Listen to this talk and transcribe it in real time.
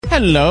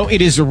Hello,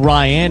 it is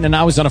Ryan, and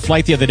I was on a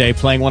flight the other day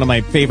playing one of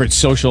my favorite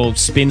social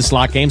spin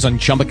slot games on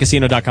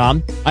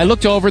ChumbaCasino.com. I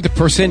looked over at the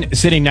person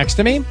sitting next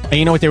to me, and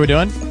you know what they were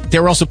doing? They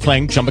were also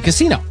playing Chumba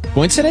Casino.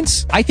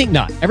 Coincidence? I think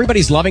not.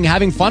 Everybody's loving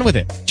having fun with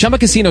it. Chumba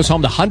Casino is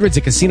home to hundreds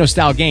of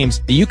casino-style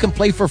games that you can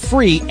play for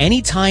free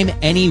anytime,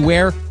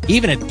 anywhere,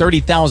 even at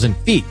 30,000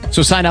 feet.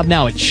 So sign up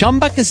now at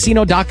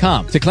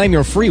ChumbaCasino.com to claim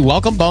your free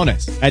welcome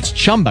bonus. That's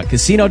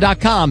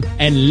ChumbaCasino.com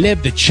and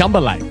live the Chumba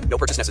life. No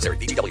purchase necessary.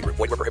 VGW. Void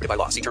where prohibited by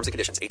law. See terms and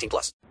conditions.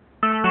 18+.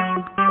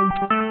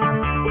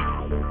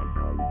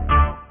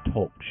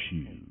 Talk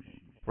shoes.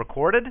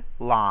 Recorded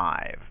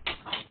live.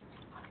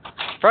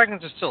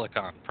 Fragments of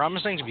Silicon,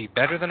 promising to be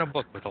better than a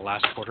book with the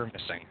last quarter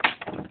missing.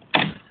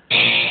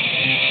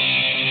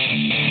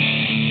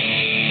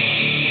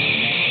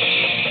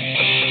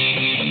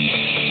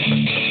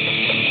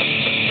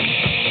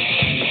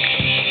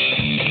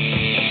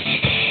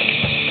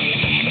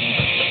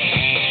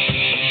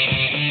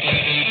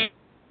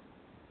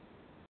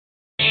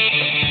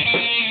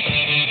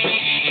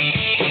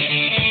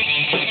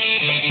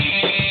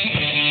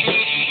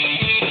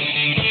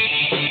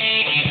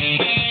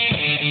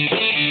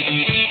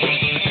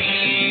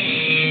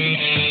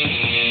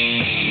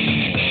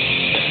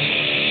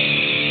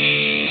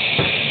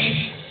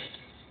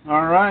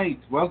 Alright,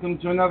 welcome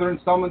to another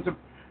installment of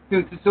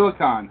Fragments of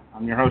Silicon.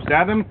 I'm your host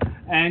Adam,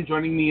 and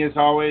joining me as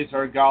always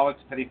are Galax,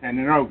 Petty Fan,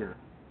 and Ogre.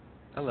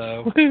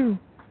 Hello. Woohoo!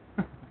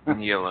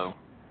 Yellow.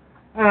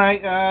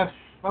 Alright,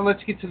 well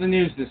let's get to the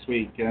news this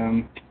week.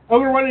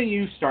 Ogre, why don't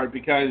you start,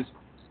 because,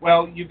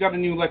 well, you've got a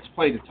new Let's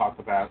Play to talk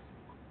about.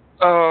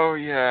 Oh,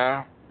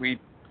 yeah. We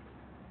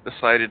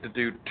decided to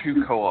do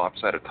 2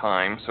 co-ops at a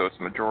time, so it's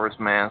Majora's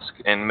Mask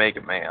and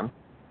Mega Man.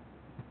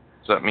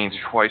 So that means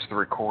twice the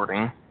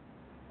recording.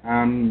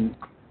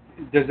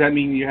 Does that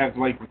mean you have to,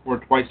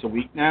 record twice a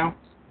week now?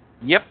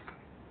 Yep.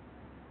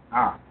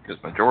 Ah. Because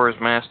Majora's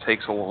Mask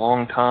takes a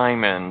long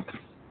time, and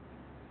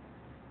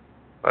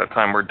by the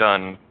time we're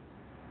done,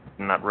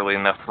 not really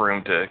enough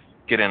room to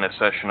get in a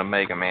session of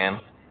Mega Man.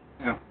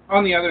 Yeah.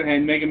 On the other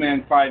hand, Mega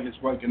Man 5 is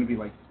going to be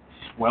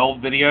 12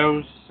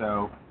 videos,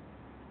 so...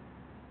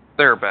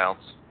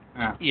 Thereabouts.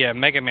 Yeah,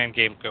 Mega Man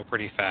games go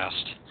pretty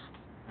fast.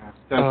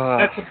 So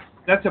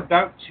that's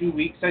about 2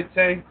 weeks, I'd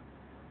say.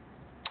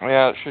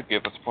 Yeah, it should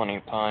give us plenty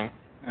of time.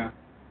 Yeah.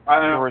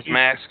 Majora's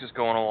Mask is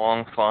going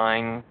along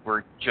fine.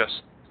 We're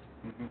just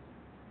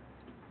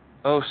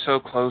so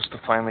close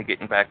to finally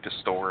getting back to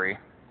story.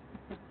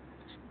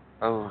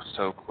 Oh,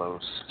 so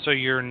close. So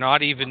you're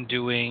not even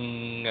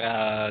doing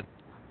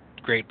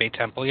Great Bay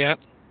Temple yet?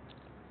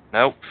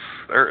 Nope.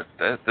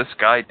 This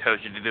guide tells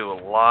you to do a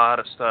lot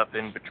of stuff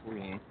in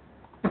between.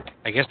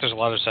 I guess there's a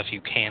lot of stuff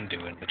you can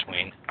do in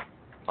between.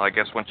 Well, I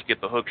guess once you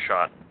get the hook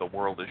shot, the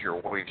world is your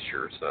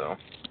oyster, so...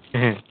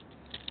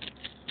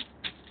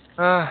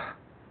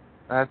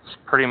 That's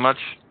pretty much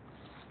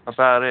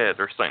about it.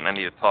 There's something I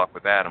need to talk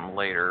with Adam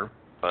later,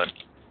 but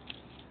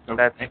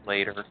that's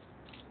later.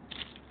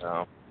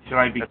 So, should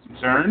I be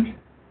concerned?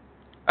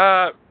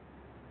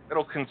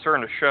 It'll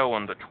concern a show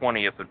on the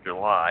 20th of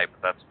July,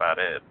 but that's about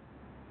it.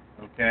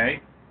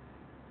 Okay.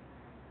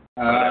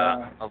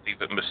 I'll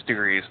leave it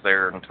mysterious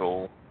there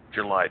until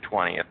July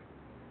 20th.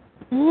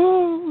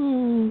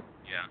 Woo!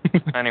 Yeah.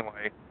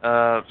 Anyway,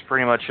 that's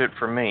pretty much it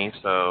for me,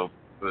 so,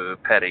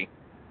 Petty.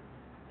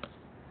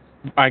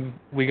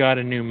 We got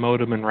a new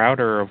modem and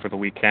router over the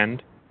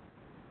weekend.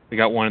 We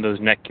got one of those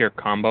Netgear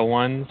combo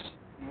ones.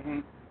 Mm-hmm.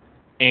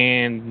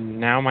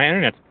 And now my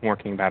internet's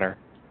working better.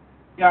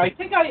 Yeah, I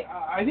think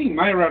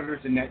my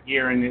router's a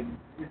Netgear, and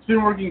it's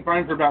been working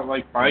fine for about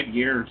 5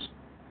 years.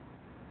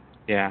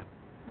 Yeah.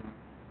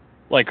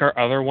 Our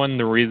other one,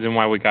 the reason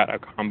why we got a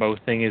combo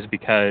thing is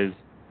because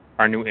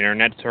our new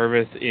internet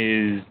service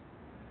is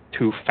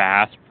too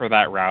fast for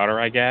that router,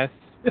 I guess.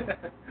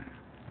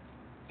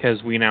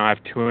 Because we now have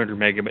 200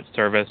 megabit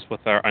service with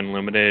our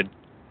unlimited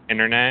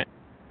internet.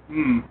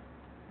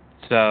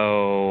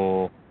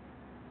 So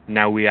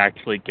now we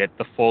actually get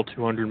the full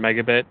 200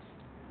 megabits.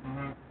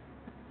 Mm-hmm.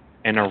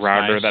 And a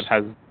router that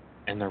has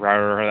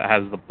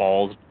the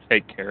balls to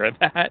take care of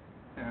that.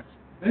 Yeah.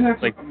 I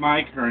think that's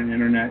my current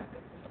internet.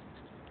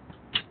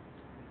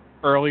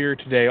 Earlier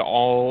today,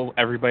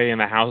 everybody in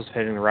the house was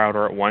hitting the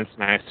router at once,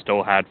 and I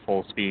still had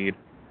full speed.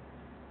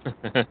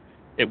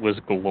 It was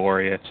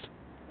glorious.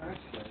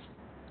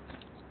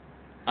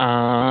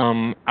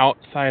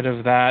 Outside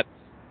of that,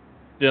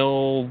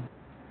 still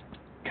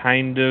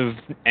kind of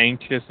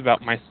anxious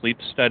about my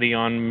sleep study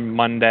on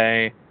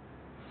Monday.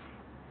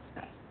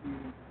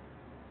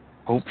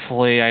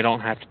 Hopefully I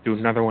don't have to do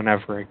another one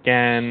ever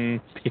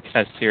again,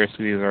 because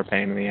seriously, these are a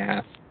pain in the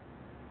ass.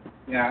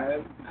 Yeah,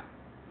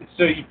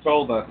 so you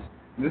told us.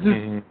 This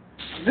is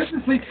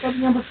sleep study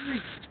number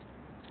 3.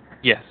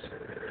 Yes.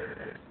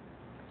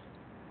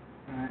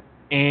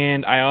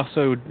 And I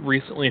also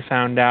recently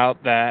found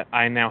out that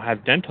I now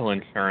have dental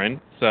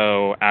insurance,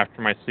 so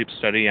after my sleep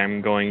study,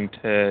 I'm going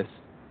to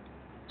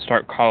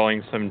start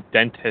calling some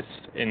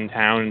dentists in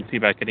town and see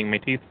about getting my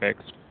teeth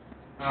fixed.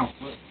 Oh,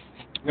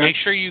 Make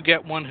sure you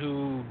get one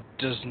who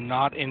does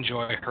not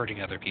enjoy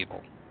hurting other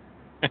people.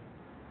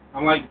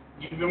 I'm like,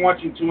 you've been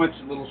watching too much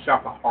Little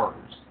Shop of Horrors.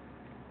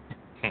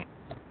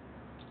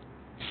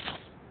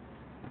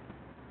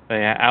 But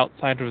yeah,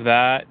 outside of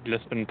that,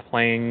 just been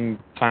playing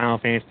Final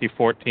Fantasy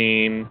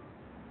 14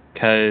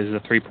 because the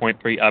 3.3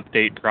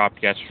 update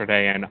dropped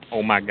yesterday, and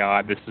oh my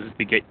god, this is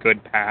the Get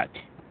Good patch.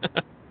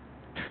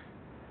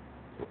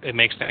 It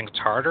makes things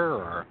harder,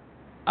 or?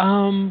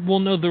 Well,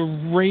 no,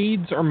 the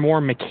raids are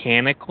more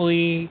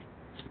mechanically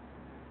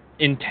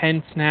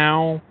intense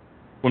now,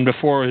 when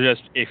before it was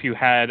just, if you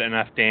had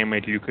enough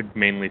damage, you could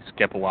mainly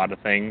skip a lot of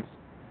things.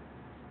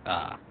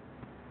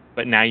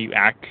 But now you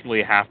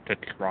actually have to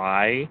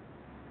try.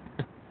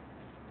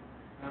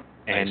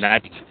 And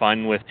that's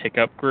fun with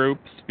pickup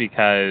groups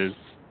because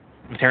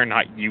they're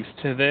not used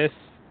to this.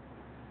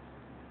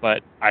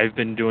 But I've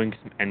been doing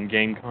some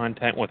endgame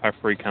content with our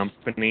free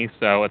company,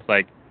 so it's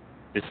like,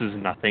 this is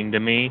nothing to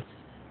me.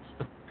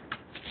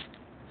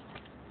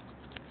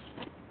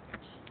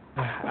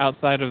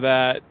 Outside of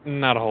that,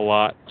 not a whole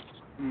lot.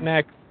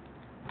 Next.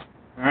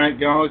 All right,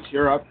 Ghost,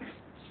 you're up.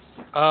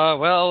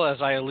 Well,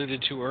 as I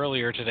alluded to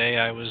earlier today,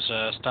 I was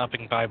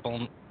stopping by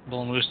Bull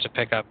Moose to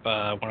pick up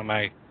one of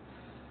my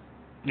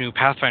new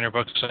Pathfinder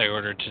books I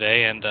ordered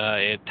today, and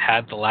it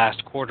had the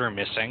last quarter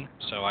missing,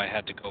 so I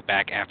had to go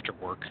back after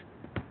work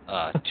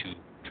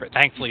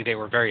Thankfully, they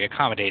were very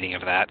accommodating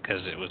of that,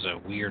 because it was a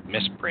weird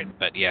misprint,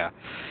 but yeah.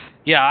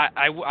 Yeah,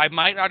 I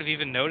might not have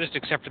even noticed,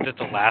 except for that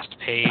the last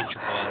page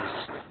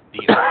was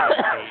the last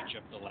page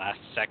of the last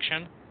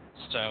section,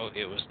 so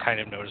it was kind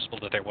of noticeable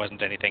that there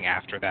wasn't anything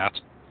after that.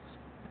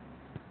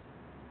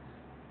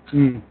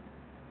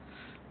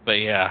 But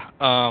yeah,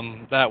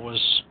 that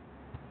was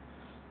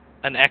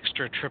an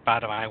extra trip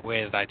out of my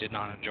way that I did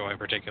not enjoy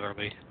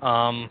particularly.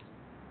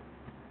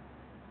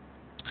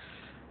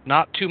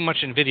 Not too much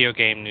in video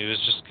game news,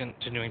 just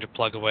continuing to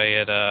plug away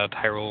at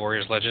Hyrule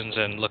Warriors Legends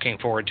and looking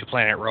forward to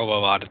Planet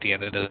Robobot at the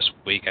end of this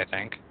week, I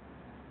think.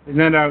 Isn't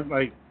that out,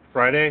 like,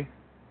 Friday?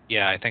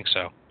 Yeah, I think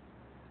so.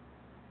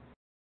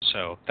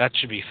 So that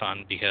should be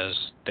fun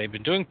because they've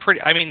been doing pretty...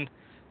 I mean,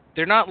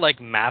 they're not,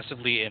 like,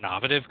 massively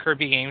innovative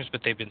Kirby games,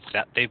 but they've been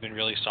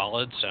really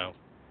solid, so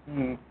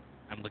I'm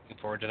looking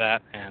forward to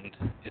that, and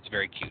it's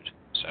very cute,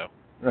 so...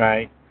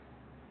 Right.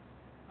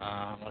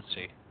 Let's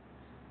see.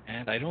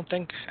 And I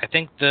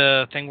think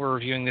the thing we're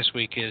reviewing this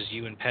week is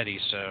You and Petty,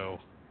 so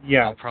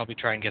yeah. I'll probably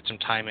try and get some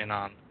time in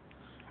on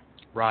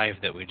Rive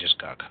that we just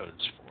got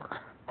codes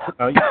for.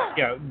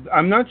 Yeah,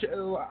 I'm not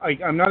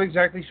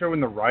exactly sure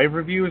when the Rive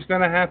review is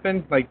going to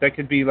happen. Like, that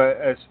could be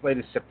as late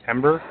as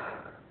September.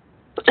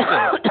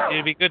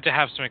 It'd be good to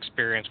have some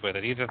experience with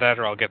it. Either that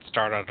or I'll get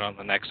started on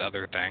the next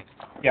other thing.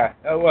 Yeah,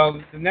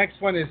 well, the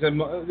next one is the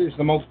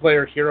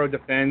multiplayer Hero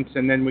Defense,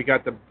 and then we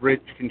got the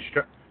Bridge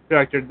Constructor.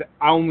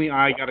 Only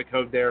I got a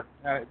code there.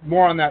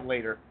 More on that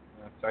later.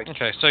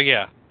 Okay, so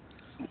yeah.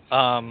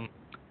 So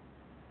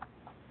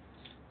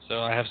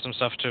I have some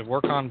stuff to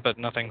work on, but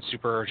nothing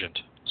super urgent.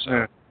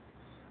 So.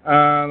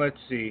 Let's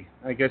see.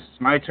 I guess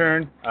it's my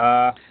turn.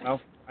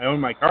 Well, I own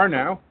my car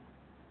now.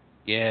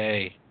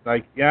 Yay.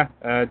 Like, yeah,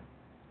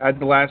 had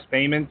the last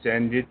payment,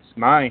 and it's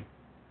mine.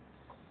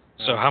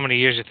 So how many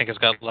years do you think it's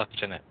got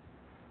left in it?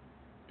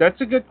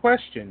 That's a good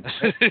question.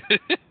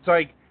 It's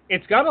like,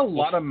 it's got a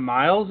lot of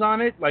miles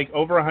on it, like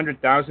over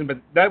 100,000, but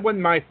that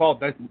wasn't my fault.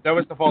 That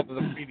was the fault of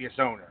the previous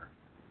owner.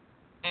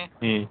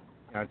 You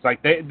know, it's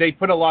like they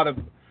put a lot of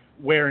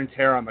wear and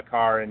tear on the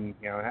car, and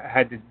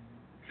had to.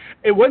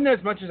 It wasn't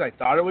as much as I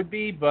thought it would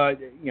be, but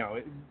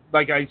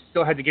like I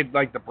still had to get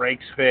like the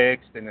brakes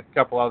fixed and a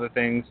couple other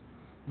things.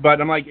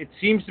 But I'm like, it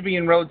seems to be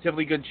in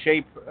relatively good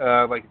shape.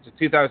 Like it's a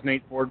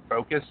 2008 Ford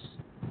Focus.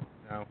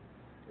 I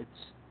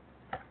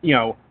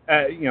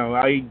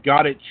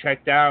got it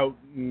checked out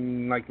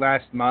like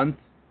last month,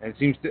 and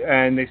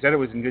and they said it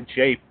was in good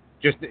shape.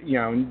 Just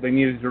they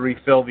needed to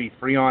refill the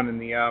Freon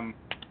and the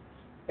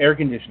air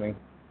conditioning.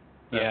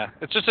 Yeah,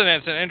 it's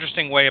an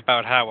interesting way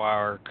about how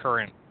our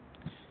current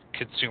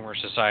consumer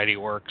society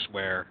works,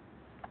 where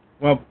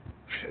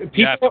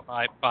you have to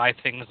buy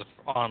things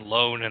on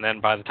loan, and then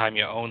by the time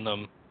you own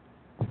them,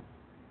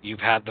 you've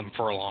had them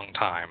for a long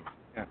time.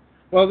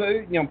 Well,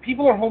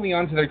 people are holding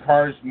on to their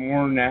cars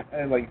more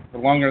for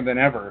longer than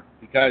ever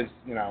because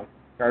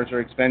cars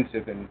are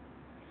expensive and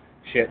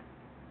shit.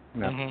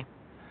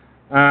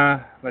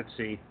 Let's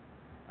see.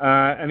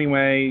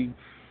 Anyway,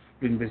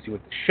 been busy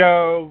with the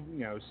show.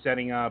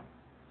 Setting up.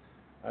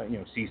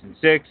 Season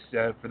 6.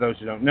 For those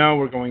who don't know,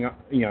 we're going.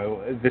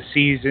 This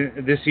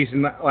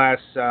season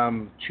lasts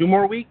 2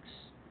 more weeks.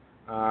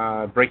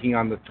 Breaking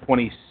on the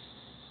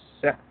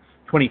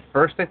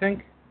 21st, I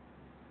think.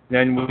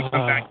 Then we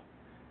come back.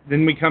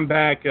 Then we come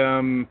back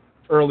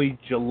early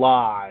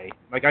July.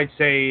 Like I'd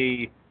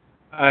say,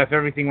 if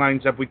everything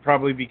lines up, we'd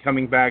probably be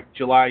coming back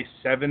July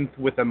 7th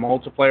with a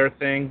multiplayer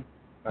thing.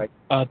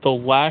 The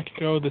last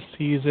show of the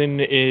season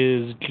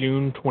is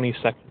June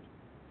 22nd.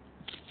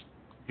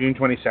 June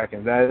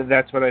 22nd.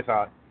 That's what I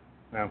thought.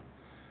 No.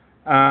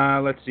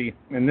 Let's see.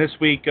 And this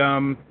week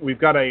we've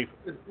got a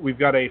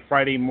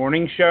Friday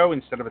morning show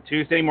instead of a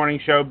Tuesday morning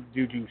show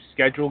due to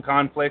schedule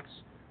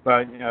conflicts.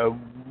 But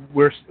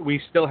we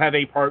still have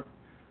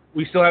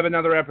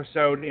another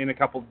episode in a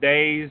couple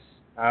days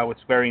with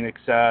Square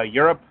Enix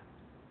Europe.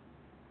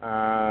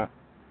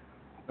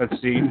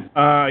 Let's see.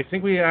 I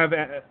think we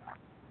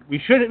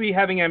should be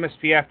having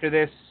MSP after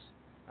this.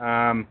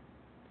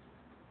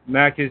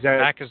 Mac is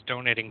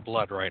donating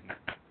blood right now.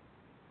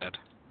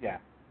 Yeah.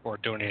 Or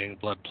donating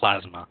blood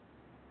plasma.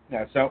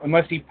 Yeah. So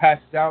unless he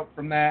passes out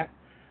from that,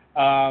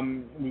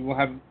 we will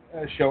have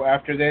a show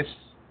after this.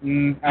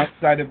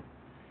 Outside of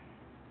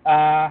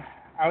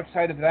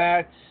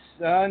that,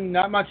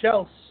 not much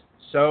else.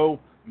 So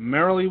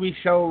merrily we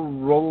shall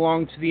roll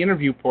along to the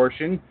interview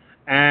portion.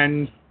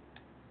 And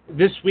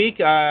this week,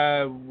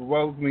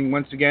 welcoming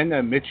once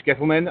again Mitch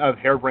Gittelman of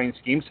Harebrained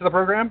Schemes to the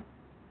program.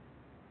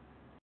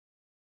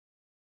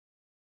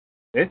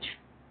 Mitch?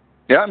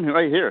 Yeah, I'm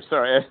right here.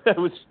 Sorry, I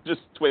was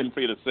just waiting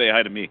for you to say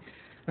hi to me.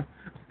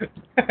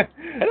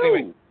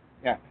 Anyway,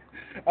 yeah.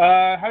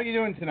 How are you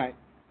doing tonight?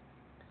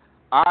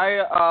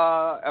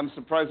 I am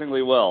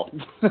surprisingly well,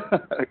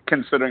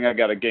 considering I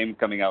got a game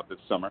coming out this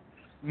summer.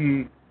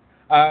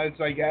 It's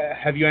like,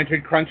 have you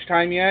entered crunch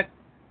time yet?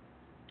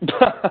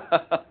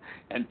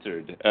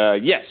 Entered.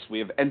 Yes, we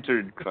have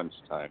entered crunch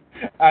time.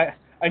 I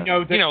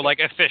know that... like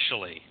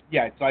officially.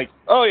 Yeah, it's like...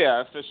 Oh,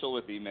 yeah, official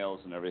with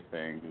emails and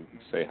everything.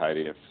 Say hi to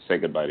you, say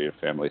goodbye to your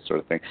family, sort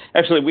of thing.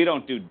 Actually, we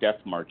don't do death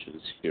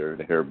marches here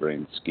at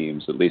Harebrained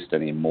Schemes, at least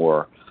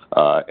anymore.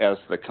 As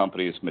the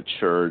company's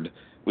matured,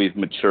 we've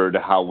matured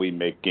how we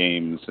make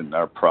games and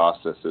our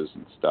processes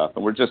and stuff,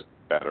 and we're just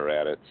better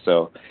at it.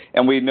 So,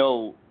 and we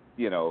know,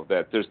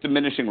 that there's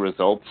diminishing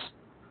results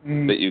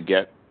that you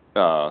get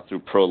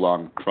through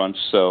prolonged crunch.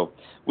 So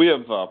we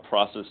have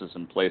processes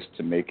in place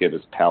to make it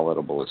as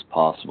palatable as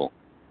possible.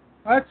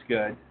 That's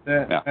good.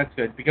 That's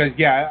good because,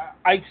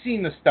 I've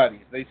seen the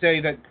studies. They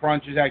say that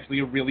crunch is actually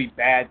a really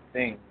bad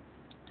thing.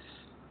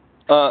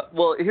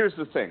 Well, here's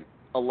the thing.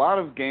 A lot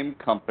of game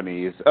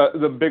companies,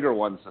 the bigger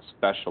ones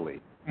especially,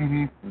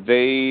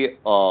 they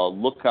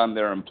look on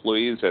their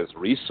employees as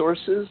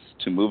resources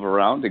to move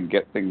around and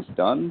get things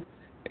done.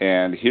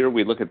 And here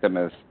we look at them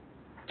as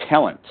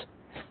talent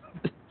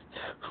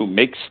who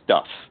make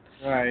stuff,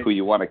 who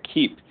you want to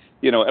keep.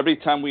 Every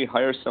time we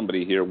hire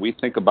somebody here, we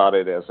think about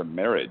it as a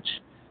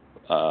marriage.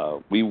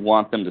 We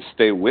want them to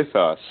stay with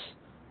us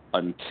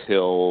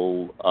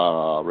until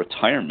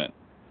retirement.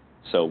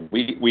 So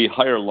we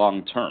hire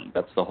long term.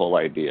 That's the whole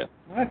idea.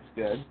 That's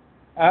good.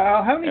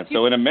 How many?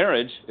 So in a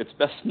marriage, it's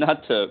best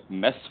not to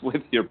mess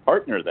with your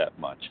partner that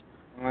much.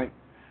 Right.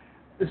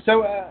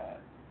 So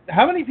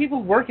how many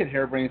people work at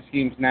Harebrained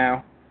Schemes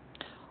now?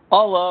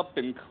 All up,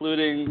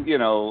 including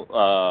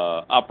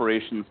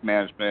operations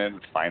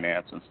management,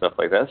 finance, and stuff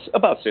like that. It's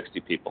about 60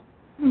 people.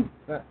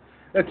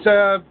 That's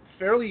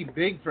fairly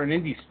big for an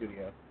indie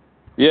studio.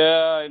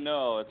 Yeah, I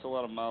know. It's a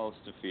lot of mouths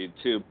to feed,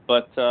 too.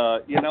 But,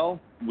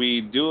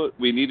 we do what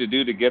we need to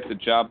do to get the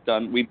job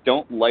done. We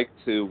don't like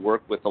to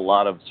work with a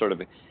lot of sort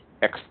of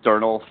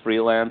external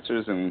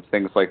freelancers and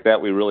things like that.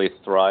 We really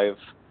thrive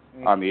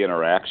on the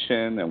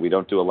interaction, and we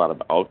don't do a lot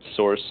of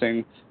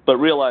outsourcing. But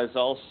realize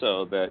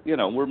also that,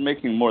 we're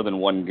making more than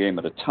one game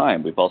at a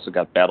time. We've also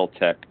got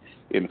BattleTech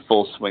in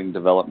full swing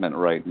development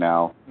right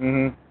now,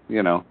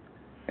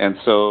 And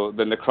so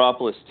the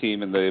Necropolis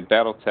team and the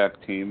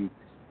BattleTech team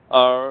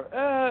are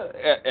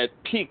at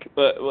peak,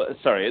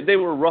 they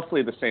were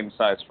roughly the same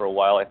size for a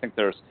while. I think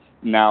there's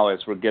now, as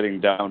we're getting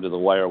down to the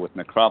wire with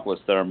Necropolis,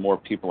 there are more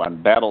people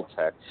on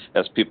BattleTech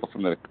as people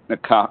from the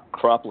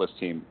Necropolis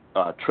team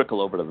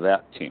trickle over to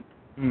that team.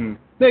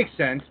 Makes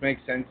sense.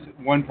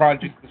 One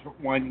project is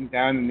winding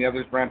down and the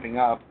other's ramping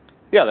up.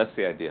 Yeah, that's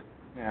the idea.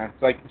 Yeah,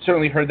 it's like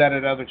certainly heard that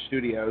at other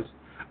studios.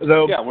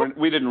 Though,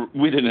 we didn't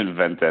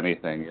invent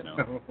anything,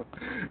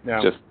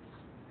 No. Just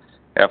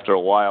after a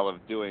while of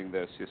doing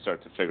this, you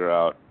start to figure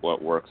out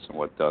what works and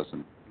what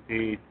doesn't.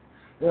 Indeed.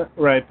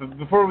 Right, but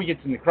before we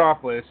get to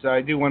Necropolis,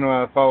 I do want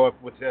to follow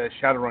up with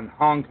Shadowrun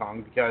Hong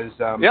Kong because...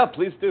 yeah,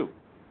 please do.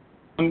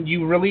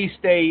 You released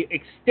a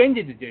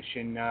extended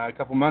edition a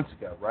couple months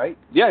ago, right?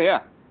 Yeah,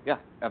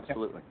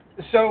 absolutely.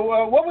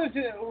 So what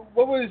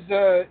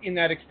was in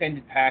that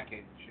extended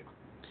package?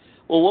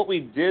 Well, what we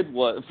did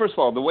was, first of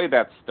all, the way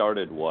that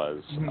started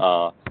was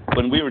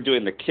when we were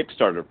doing the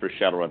Kickstarter for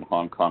Shadowrun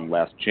Hong Kong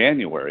last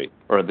January,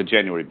 or the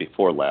January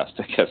before last,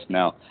 I guess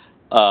now,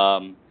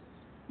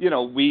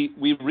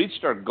 we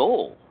reached our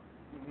goal,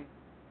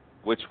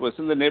 which was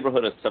in the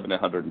neighborhood of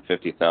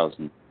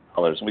 $750,000.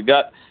 And we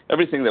got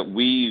everything that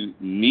we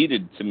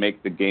needed to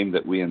make the game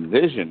that we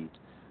envisioned,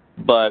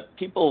 but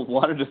people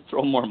wanted to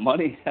throw more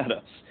money at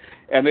us.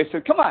 And they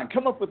said,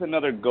 come up with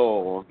another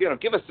goal.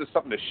 Give us just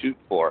something to shoot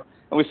for.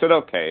 And we said,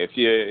 okay, if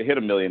you hit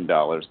 $1 million,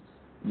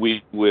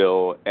 we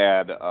will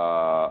add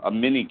a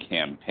mini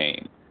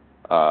campaign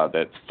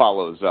that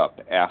follows up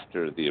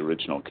after the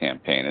original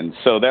campaign. And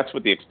so that's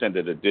what the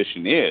extended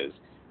edition is.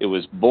 It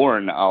was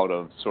born out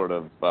of sort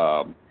of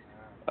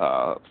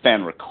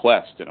fan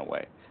request in a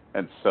way.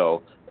 And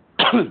so,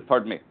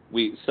 pardon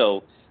me,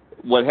 so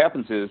what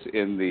happens is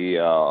in the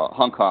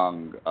Hong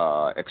Kong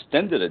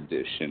extended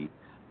edition,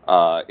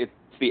 it's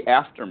the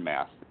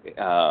aftermath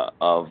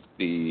of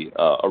the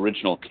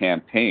original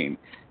campaign,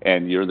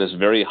 and you're this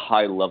very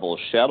high-level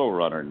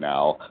Shadowrunner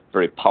now,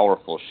 very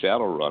powerful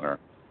Shadowrunner,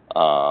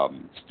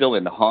 still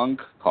in Hong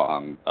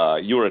Kong.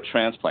 You were a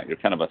transplant. You're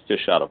kind of a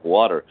fish out of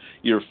water.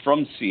 You're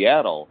from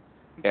Seattle,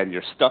 and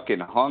you're stuck in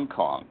Hong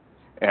Kong.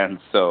 And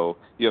so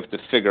you have to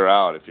figure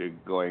out if you're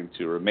going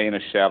to remain a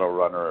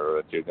Shadowrunner or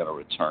if you're going to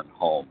return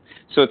home.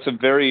 So it's a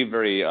very,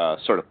 very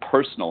sort of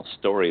personal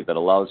story that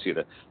allows you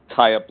to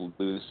tie up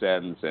loose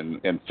ends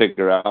and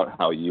figure out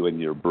how you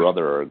and your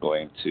brother are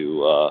going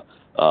to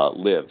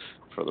live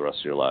for the rest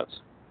of your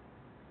lives.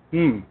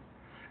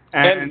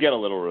 And get a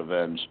little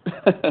revenge.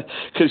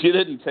 Because you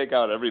didn't take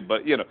out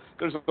everybody. You know,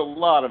 there's a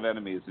lot of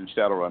enemies in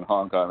Shadowrun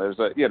Hong Kong. There's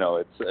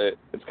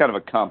it's kind of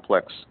a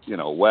complex,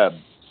 web.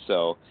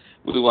 So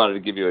we wanted to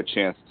give you a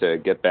chance to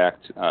get back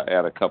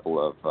at a couple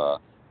of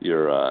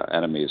your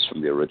enemies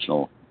from the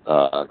original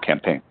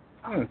campaign.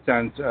 That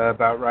sounds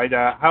about right.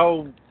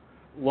 How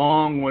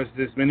long was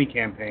this mini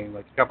campaign?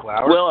 Like a couple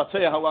hours? Well, I'll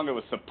tell you how long it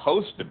was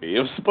supposed to be.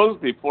 It was supposed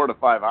to be 4 to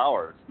 5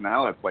 hours.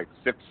 Now it's like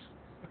 6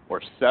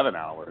 or 7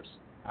 hours.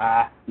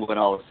 When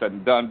all is said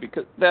and done,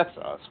 because that's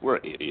us. We're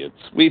idiots.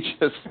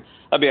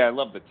 I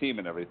love the team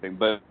and everything,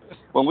 but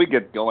when we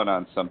get going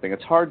on something,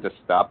 it's hard to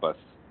stop us,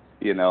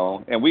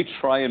 and we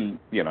try and,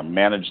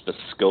 manage the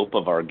scope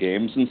of our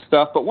games and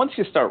stuff, but once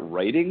you start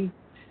writing,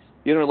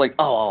 like,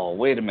 oh,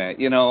 wait a minute,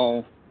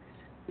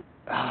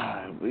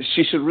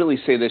 she should really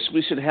say this.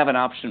 We should have an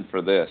option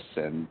for this,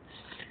 and,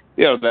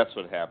 that's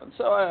what happens.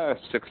 So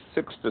 6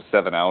 to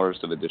 7 hours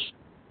of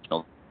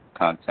additional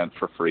content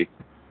for free.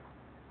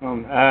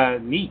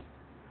 Neat.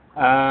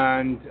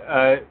 And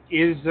are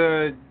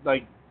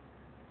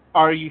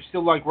you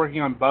still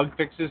working on bug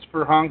fixes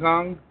for Hong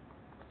Kong?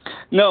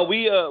 No,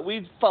 we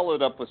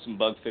followed up with some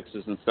bug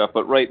fixes and stuff,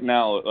 but right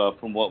now,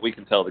 from what we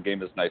can tell, the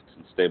game is nice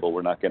and stable.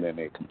 We're not getting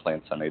any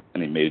complaints on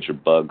any major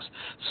bugs.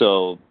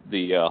 So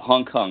the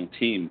Hong Kong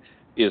team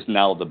is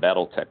now the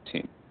BattleTech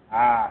team.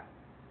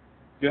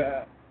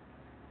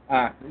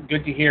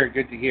 Good to hear.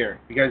 Good to hear.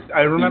 Because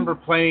I remember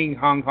playing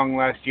Hong Kong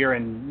last year,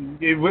 and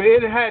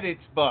it had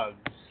its bugs.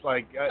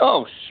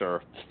 Oh,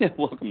 sure.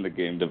 Welcome to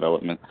game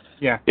development.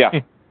 Yeah.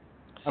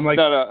 I'm like,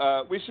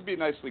 no. We should be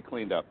nicely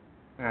cleaned up.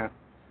 Yeah.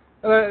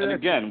 And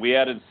again, we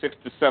added 6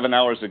 to 7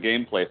 hours of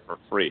gameplay for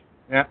free.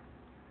 Yeah.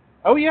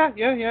 Oh yeah.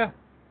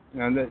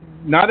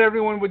 Not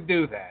everyone would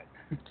do that.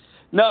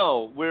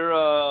 No,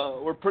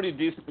 we're pretty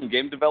decent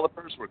game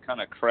developers. We're kind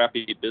of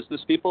crappy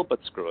business people, but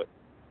screw it.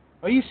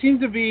 Well, you seem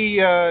to be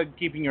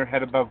keeping your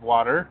head above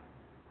water.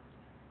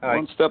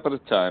 One step at a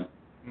time.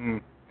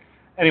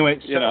 Anyway,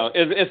 so,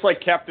 it's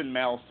like Captain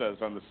Mal says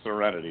on the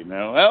Serenity.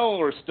 Now, well,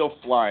 we're still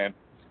flying.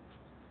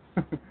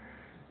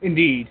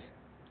 Indeed.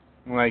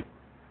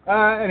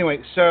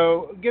 Anyway,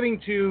 so getting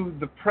to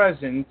the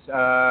present,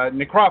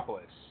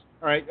 Necropolis.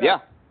 All right. Yeah.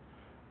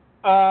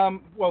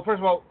 Well, first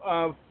of all,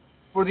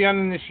 for the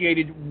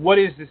uninitiated, what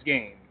is this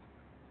game?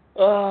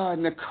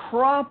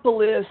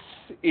 Necropolis,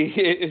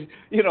 the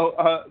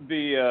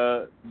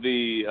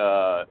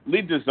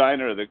lead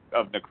designer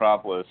of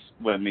Necropolis,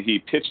 when he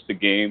pitched the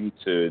game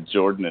to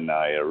Jordan and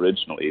I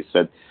originally,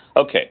 said,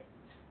 okay,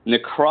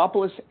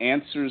 Necropolis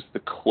answers the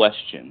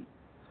question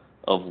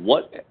of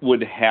what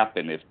would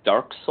happen if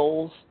Dark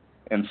Souls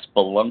and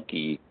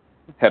Spelunky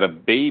had a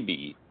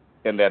baby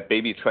and that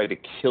baby tried to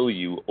kill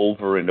you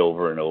over and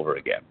over and over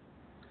again.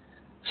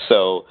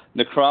 So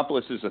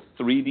Necropolis is a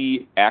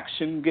 3D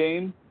action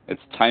game.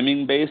 It's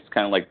timing-based,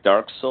 kind of like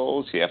Dark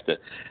Souls. You have to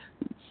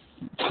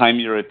time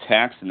your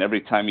attacks, and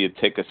every time you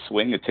take a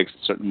swing, it takes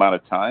a certain amount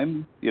of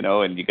time,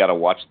 and you got to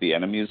watch the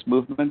enemy's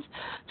movements.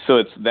 So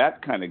it's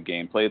that kind of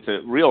gameplay. It's a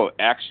real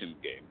action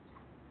game,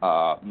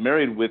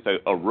 married with a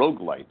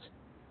roguelite,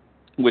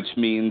 which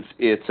means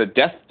it's a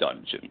death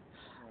dungeon.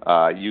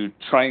 You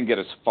try and get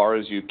as far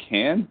as you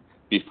can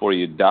before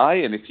you die,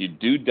 and if you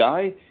do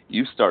die,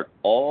 you start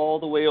all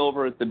the way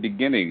over at the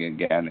beginning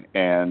again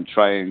and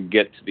try and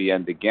get to the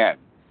end again.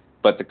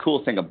 But the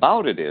cool thing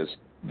about it is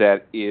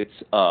that it's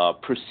a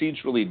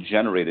procedurally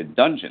generated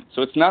dungeon.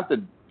 So it's not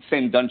the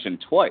same dungeon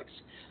twice.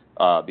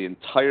 The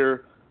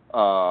entire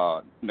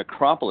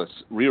Necropolis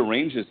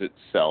rearranges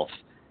itself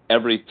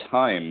every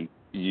time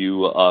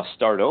you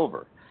start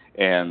over.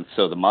 And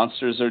so the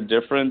monsters are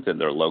different, and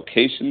their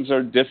locations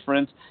are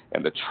different,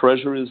 and the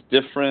treasure is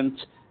different,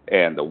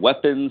 and the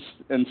weapons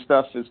and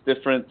stuff is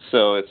different.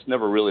 So it's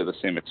never really the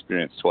same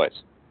experience twice.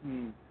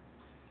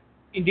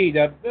 Indeed,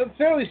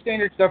 fairly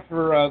standard stuff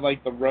for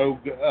the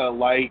rogue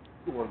light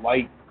or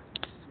light.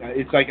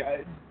 It's like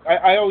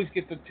I always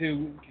get the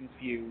two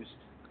confused.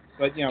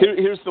 But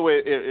here's the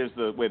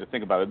way to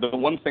think about it. The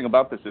one thing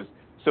about this is,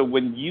 so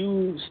when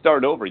you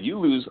start over, you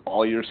lose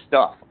all your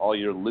stuff, all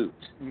your loot,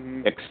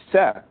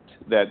 except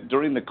that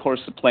during the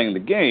course of playing the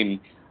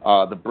game,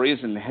 the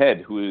Brazen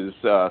Head, who is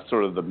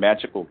sort of the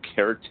magical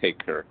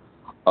caretaker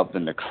of the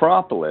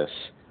Necropolis,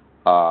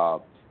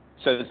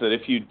 says that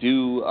if you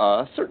do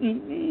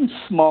certain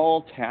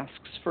small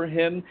tasks for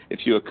him,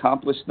 if you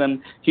accomplish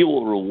them, he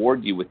will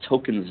reward you with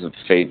tokens of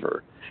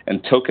favor.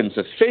 And tokens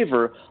of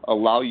favor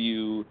allow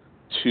you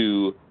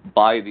to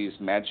buy these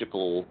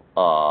magical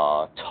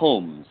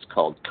tomes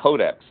called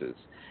codexes.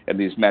 And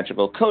these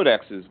magical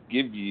codexes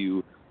give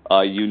you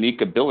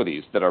unique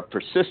abilities that are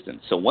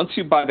persistent. So once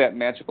you buy that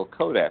magical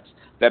codex,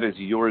 that is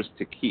yours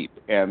to keep.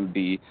 And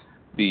the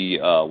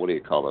what do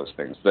you call those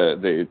things?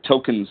 The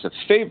tokens of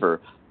favor,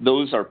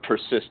 those are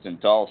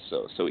persistent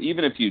also. So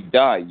even if you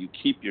die, you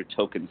keep your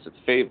tokens of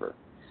favor.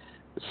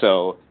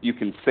 So you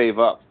can save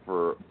up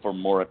for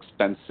more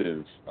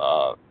expensive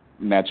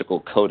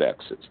magical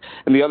codexes.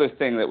 And the other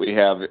thing that we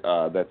have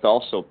that's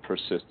also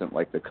persistent,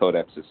 like the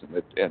codexes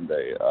and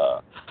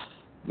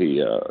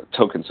the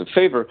tokens of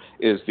favor,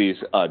 is these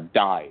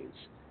dies.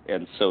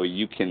 And so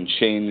you can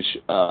change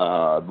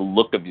the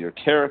look of your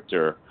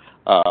character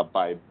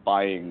by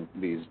buying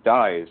these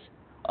dies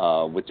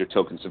with your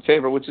tokens of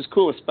favor, which is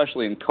cool,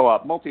 especially in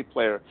co-op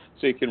multiplayer,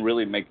 so you can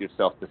really make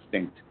yourself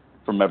distinct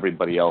from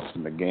everybody else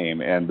in the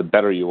game. And the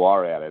better you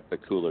are at it, the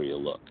cooler you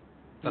look.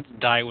 That's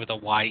die with a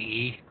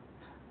Y-E?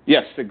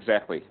 Yes,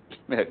 exactly.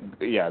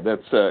 Yeah,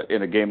 that's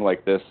in a game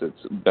like this,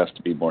 it's best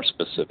to be more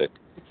specific.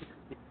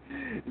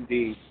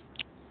 Indeed.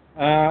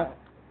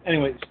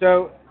 Anyway,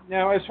 so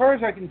now as far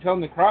as I can tell,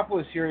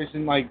 Necropolis here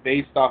isn't like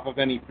based off of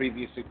any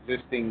previous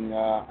existing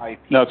IP.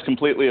 No, it's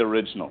completely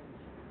original.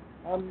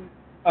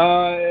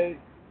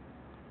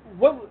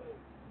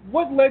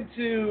 What led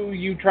to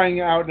you trying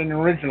out an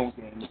original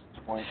game at this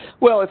point?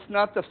 Well, it's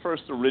not the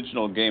first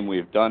original game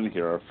we've done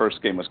here. Our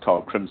first game was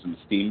called Crimson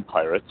Steam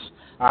Pirates.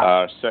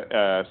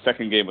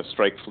 Second game was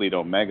Strike Fleet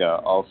Omega,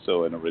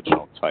 also an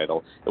original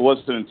title. It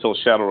wasn't until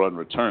Shadowrun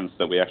Returns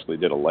that we actually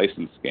did a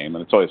licensed game,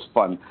 and it's always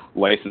fun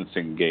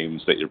licensing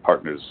games that your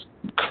partners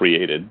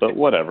created, but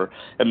whatever.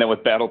 And then with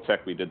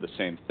Battletech, we did the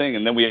same thing.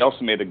 And then we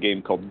also made a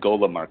game called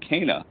Golem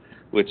Arcana,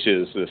 which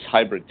is this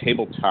hybrid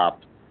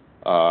tabletop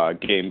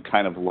game,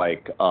 kind of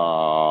like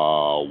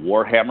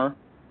Warhammer,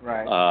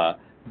 right?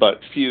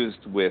 But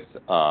fused with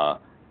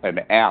an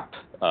app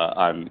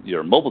on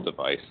your mobile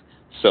device.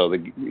 So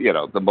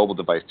the mobile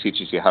device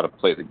teaches you how to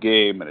play the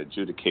game and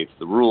adjudicates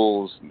the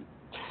rules and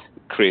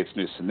creates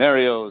new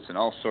scenarios and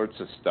all sorts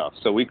of stuff.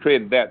 So we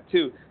created that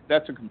too.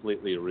 That's a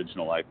completely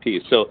original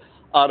IP. So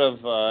out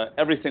of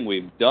everything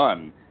we've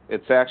done,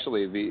 it's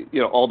actually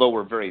although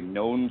we're very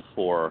known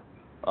for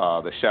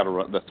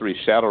the three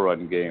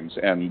Shadowrun games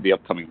and the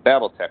upcoming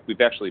Battletech, we've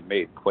actually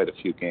made quite a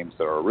few games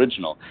that are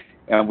original,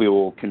 and we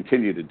will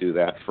continue to do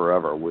that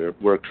forever.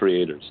 We're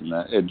creators,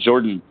 and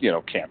Jordan,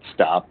 can't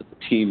stop. The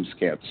teams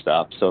can't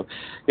stop. So,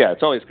 yeah,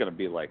 it's always going to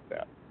be like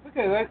that.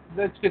 Okay,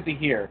 that's good to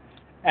hear.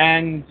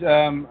 And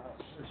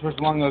sort of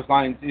along those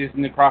lines, is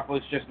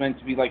Necropolis just meant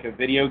to be like a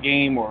video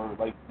game, or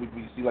like would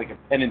we see like a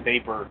pen and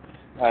paper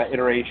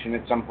iteration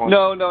at some point?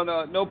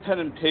 No pen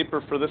and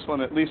paper for this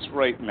one, at least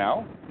right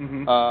now.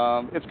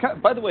 Mm-hmm. It's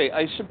by the way,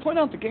 I should point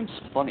out the game's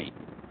funny.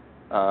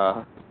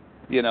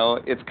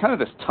 It's kind of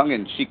this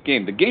tongue-in-cheek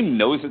game. The game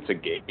knows it's a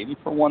game,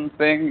 for one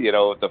thing.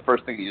 The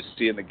first thing you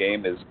see in the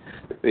game is,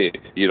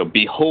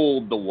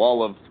 behold the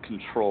wall of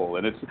control.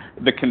 And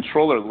the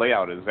controller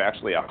layout is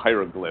actually a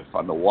hieroglyph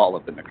on the wall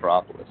of the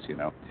Necropolis,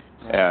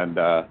 And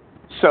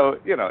so,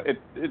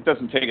 it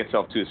doesn't take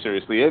itself too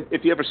seriously.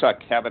 If you ever saw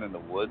Cabin in the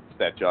Woods,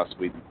 that Joss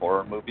Whedon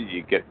horror movie,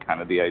 you get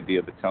kind of the idea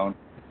of the tone.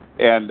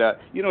 And,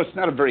 it's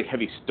not a very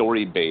heavy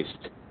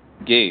story-based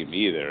game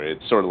either.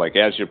 It's sort of like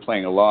as you're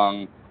playing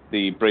along,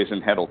 the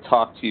Brazen Head will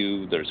talk to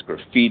you. There's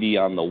graffiti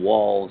on the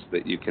walls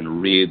that you can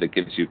read that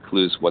gives you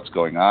clues what's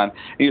going on.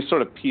 And you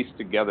sort of piece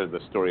together the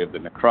story of the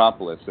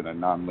Necropolis in a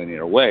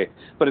non-linear way.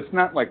 But it's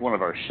not like one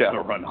of our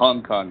Shadowrun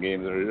Hong Kong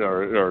games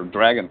or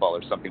Dragon Ball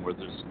or something where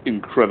there's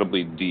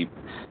incredibly deep,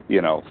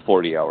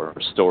 40-hour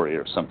story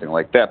or something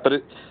like that. But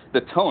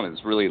the tone is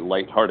really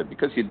lighthearted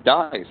because you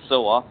die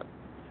so often.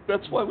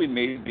 That's why we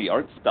made the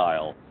art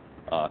style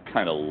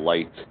kind of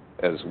light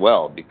as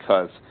well,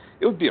 because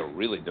it would be a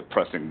really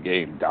depressing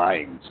game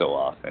dying so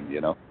often,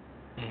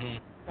 Mm-hmm.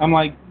 I'm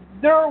like,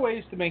 there are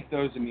ways to make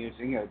those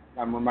amusing.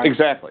 I'm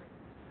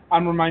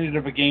reminded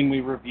of a game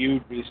we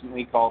reviewed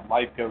recently called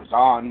Life Goes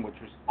On, which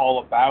was all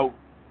about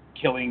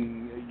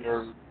killing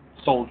your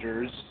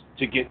soldiers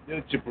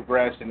to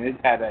progress, and it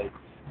had a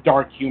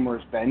dark,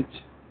 humorous bent.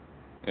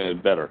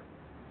 Better.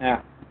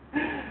 Yeah.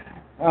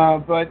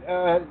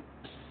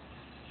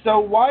 So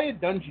why a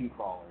dungeon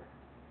crawler?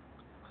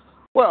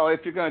 Well, if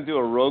you're going to do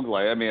a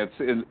roguelite, I mean,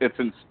 it's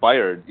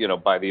inspired,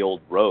 by the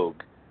old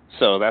Rogue.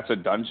 So that's a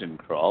dungeon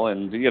crawl.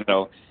 And,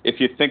 if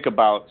you think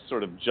about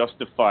sort of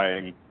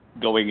justifying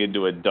going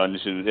into a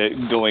dungeon,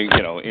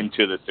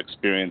 into this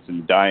experience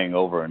and dying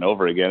over and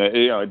over again,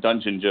 a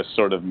dungeon just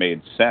sort of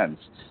made sense.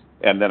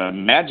 And then a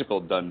magical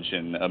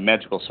dungeon, a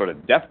magical sort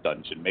of death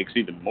dungeon, makes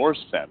even more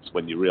sense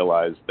when you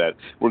realize that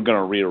we're going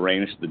to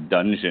rearrange the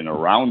dungeon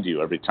around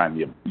you every time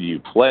you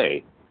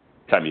play,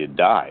 time you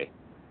die.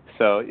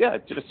 So, yeah,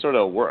 it just sort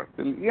of worked.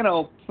 And,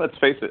 let's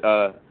face it,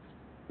 a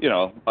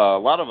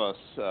lot of us,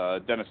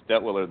 Dennis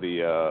Detwiller,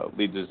 the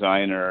lead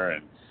designer,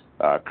 and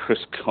Chris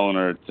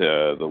Conert,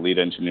 the lead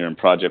engineer and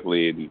project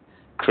lead, and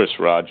Chris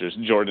Rogers,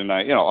 Jordan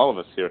and I, all of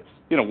us here,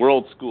 we're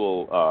old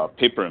school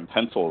paper and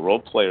pencil role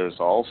players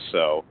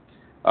also.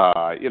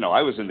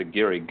 I was in the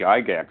Gary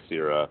Gygax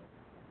era.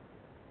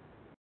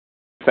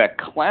 That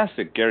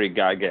classic Gary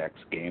Gygax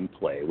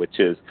gameplay, which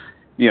is,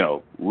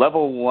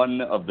 level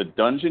 1 of the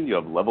dungeon, you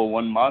have level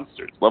 1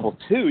 monsters. Level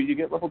 2, you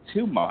get level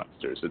 2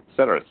 monsters,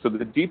 etc. So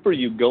the deeper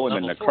you go in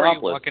the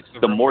necropolis,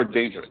 the more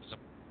dangerous.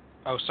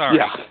 Oh, sorry.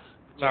 Yeah.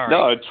 Sorry.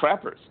 No,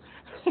 trappers.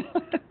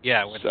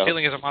 Yeah, when the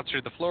ceiling is a monster,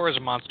 the floor is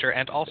a monster,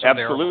 and also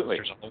there are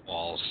monsters on the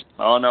walls.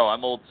 Oh, no,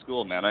 I'm old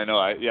school, man. I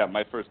know.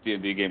 My first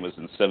D&D game was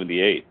in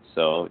 78.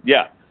 So,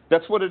 yeah,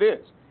 that's what it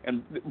is.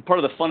 And part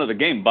of the fun of the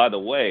game, by the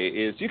way,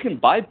 is you can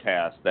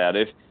bypass that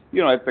if,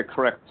 at the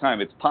correct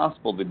time. It's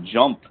possible to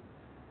jump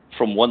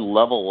from one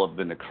level of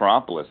the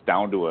necropolis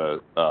down to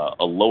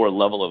a lower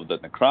level of the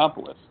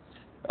necropolis.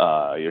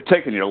 You're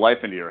taking your life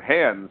into your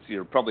hands.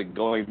 You're probably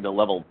going to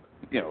level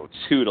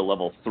 2 to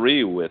level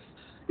 3 with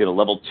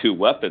level 2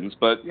 weapons,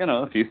 but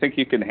if you think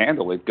you can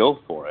handle it, go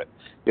for it.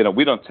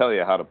 We don't tell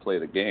you how to play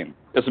the game.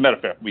 As a matter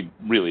of fact, we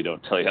really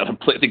don't tell you how to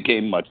play the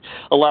game much.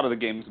 A lot of the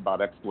game's about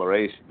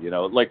exploration.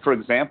 Like for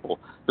example,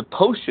 the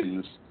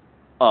potions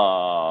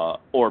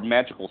or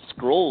magical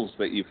scrolls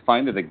that you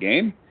find in the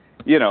game.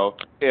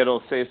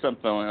 It'll say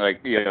something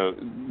like,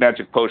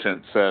 magic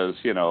potion says,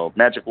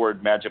 magic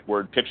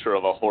word, picture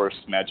of a horse,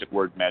 magic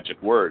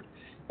word.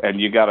 And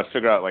you got to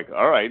figure out, like,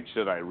 all right,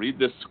 should I read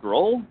this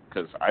scroll?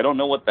 Because I don't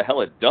know what the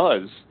hell it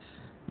does.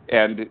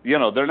 And,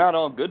 they're not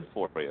all good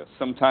for you.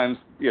 Sometimes,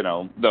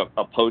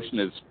 a potion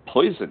is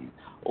poison,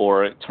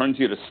 or it turns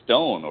you to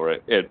stone, or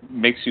it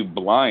makes you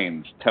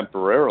blind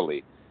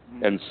temporarily.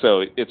 Mm-hmm. And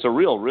so it's a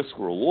real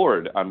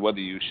risk-reward on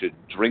whether you should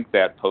drink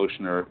that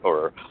potion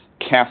or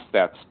cast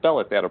that spell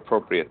at that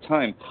appropriate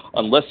time,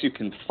 unless you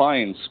can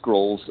find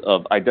scrolls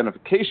of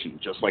identification,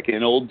 just like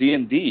in old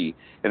D&D.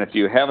 And if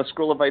you have a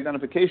scroll of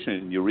identification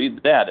and you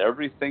read that,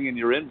 everything in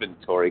your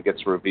inventory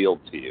gets revealed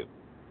to you.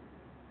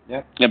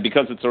 Yeah. And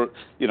because it's a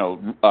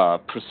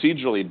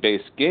procedurally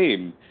based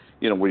game,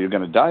 where you're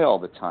going to die all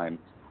the time,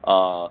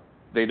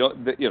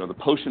 the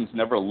potions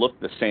never look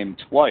the same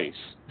twice,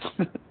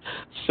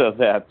 so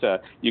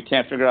that you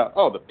can't figure out,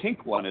 the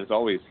pink one is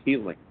always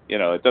healing.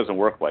 It doesn't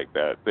work like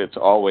that. It's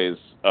always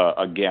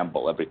a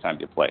gamble every time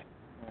you play.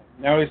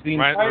 Now is the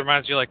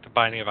reminds you like the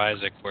Binding of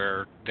Isaac,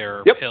 where there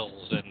are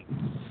pills,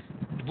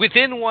 and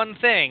within one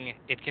thing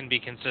it can be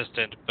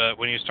consistent, but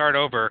when you start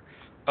over,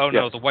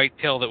 no, the white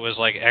pill that was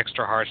like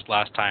extra harsh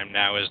last time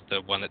now is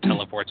the one that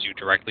teleports you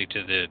directly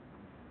to the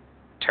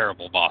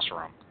terrible boss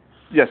room.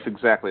 Yes,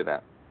 exactly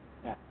that.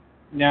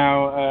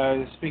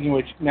 Now, speaking of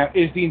which,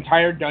 is the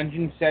entire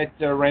dungeon set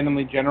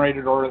randomly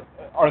generated, or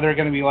are there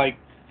going to be like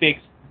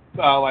fixed,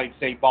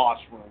 say, boss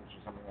rooms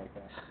or something like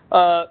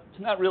that?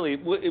 Not really.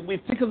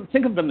 We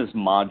think of them as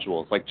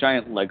modules, like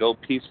giant Lego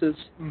pieces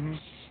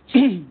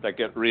that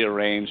get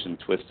rearranged and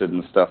twisted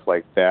and stuff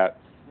like that.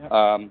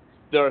 Yep.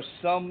 There are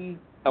some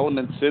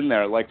elements in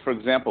there, like for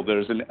example,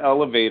 there's an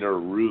elevator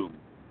room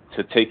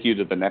to take you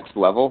to the next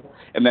level,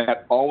 and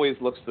that always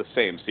looks the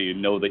same, so you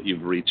know that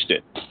you've reached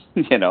it.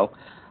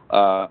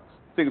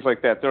 Things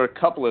like that. There are a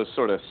couple of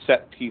sort of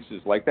set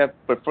pieces like that,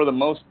 but for the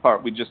most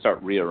part, we just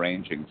start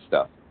rearranging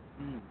stuff.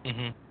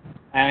 Mm-hmm.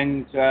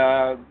 And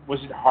was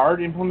it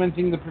hard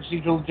implementing the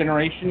procedural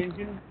generation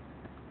engine?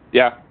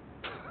 Yeah.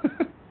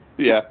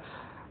 Yeah.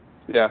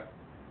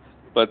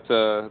 But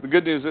the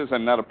good news is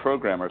I'm not a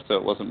programmer, so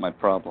it wasn't my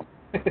problem.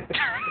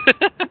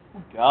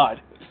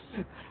 God.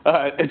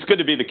 It's good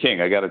to be the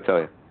king, I got to tell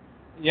you.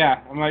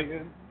 Yeah, I'm like,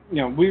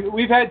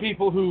 we've had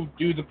people who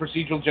do the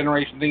procedural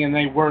generation thing, and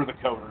they were the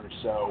coders,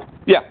 so...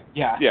 Yeah,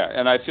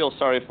 and I feel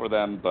sorry for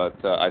them, but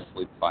I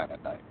sleep fine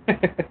at night.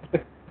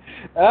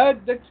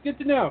 That's good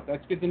to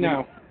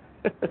know.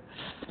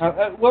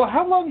 Well,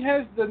 how long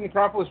has the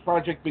Necropolis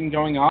project been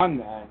going on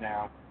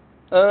now?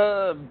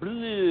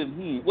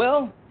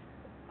 Well,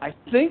 I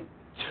think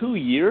 2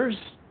 years.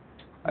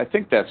 I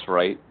think that's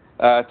right.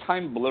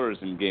 Time blurs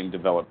in game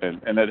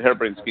development, and at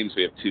Harebrained Schemes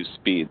we have 2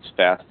 speeds,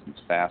 fast and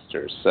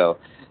faster. So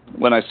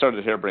when I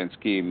started Harebrained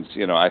Schemes,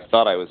 I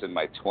thought I was in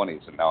my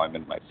 20s, and now I'm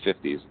in my 50s.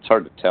 It's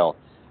hard to tell.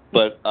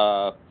 But,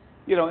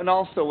 and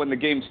also when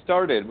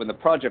the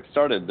project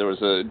started, there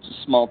was a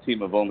small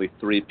team of only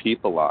 3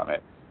 people on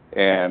it.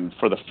 And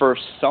for the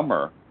first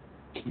summer,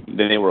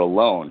 they were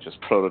alone,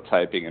 just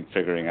prototyping and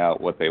figuring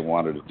out what they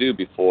wanted to do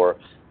before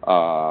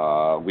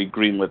we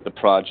greenlit the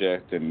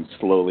project and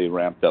slowly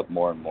ramped up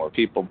more and more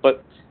people.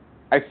 But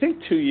I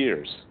think 2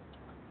 years.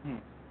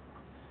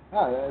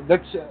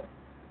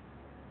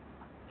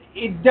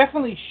 It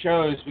definitely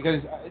shows,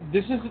 because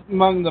this is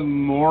among the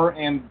more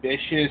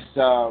ambitious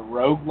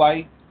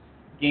roguelike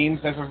games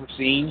I've ever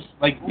seen.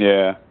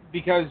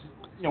 Because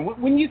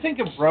when you think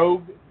of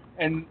Rogue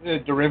and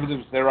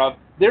derivatives thereof,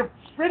 they're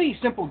pretty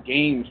simple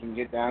games when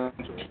you get down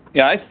to it.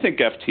 Yeah, I think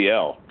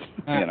FTL.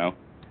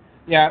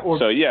 Yeah.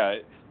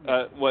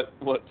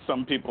 What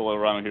some people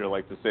around here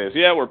like to say is,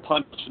 we're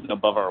punching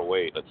above our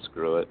weight. Let's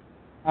screw it.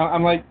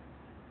 I'm like,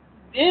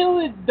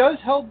 it does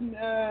help.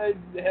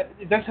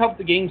 It does help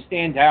the game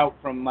stand out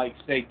from, like,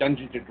 say,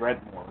 Dungeons &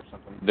 Dreadmore or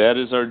something. That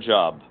is our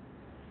job.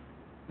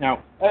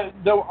 Now,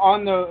 though,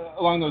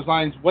 along those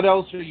lines, what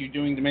else are you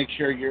doing to make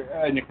sure your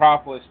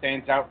Necropolis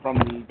stands out from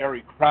the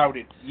very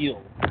crowded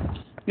field?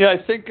 Yeah, I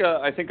think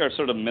our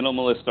sort of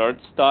minimalist art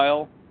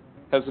style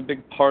has a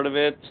big part of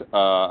it.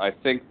 I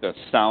think the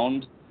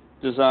sound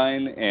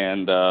design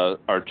and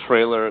our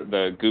trailer,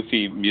 the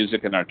goofy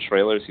music in our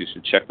trailers, you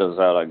should check those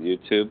out on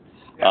YouTube.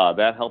 Yeah.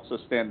 That helps us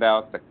stand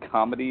out. The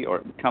comedy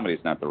is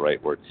not the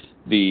right word.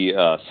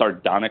 The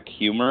sardonic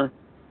humor,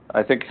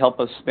 I think, help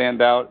us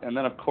stand out. And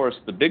then, of course,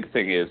 the big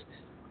thing is,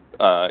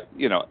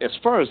 as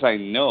far as I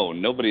know,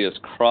 nobody has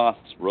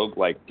crossed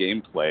roguelike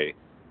gameplay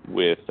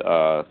with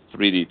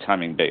 3D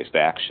timing-based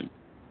action.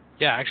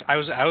 Yeah, actually,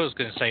 I was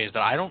going to say is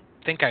that I don't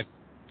think I've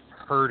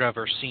heard of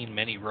or seen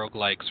many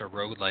roguelikes or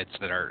roguelites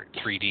that are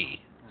 3D.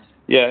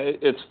 Yeah,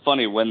 it's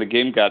funny. When the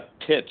game got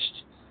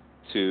pitched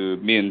to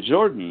me and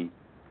Jordan,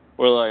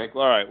 we're like,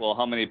 all right, well,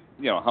 how many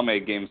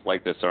games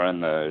like this are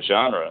in the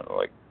genre? We're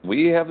like,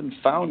 we haven't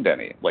found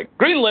any. Like,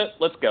 greenlit,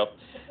 let's go.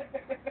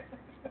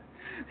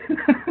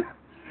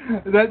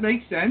 That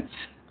makes sense.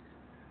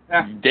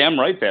 Damn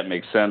right that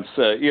makes sense.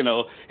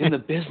 In the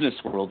business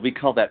world, we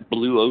call that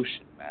blue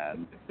ocean,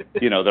 man.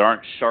 There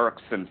aren't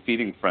sharks and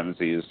feeding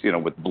frenzies,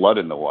 with blood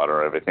in the water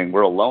or everything.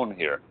 We're alone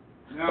here.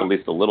 No. At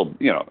least a little,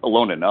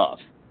 alone enough.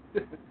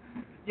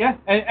 Yeah,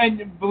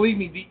 and believe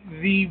me,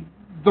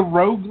 the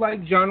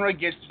roguelike genre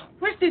gets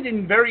twisted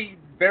in very,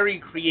 very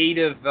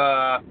creative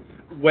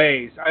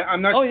ways.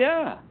 I'm not. Oh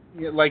yeah.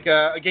 Like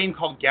a game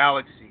called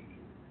Galaxy.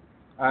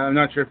 I'm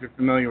not sure if you're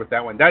familiar with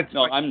that one.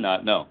 I'm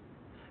not. No.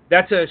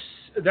 That's a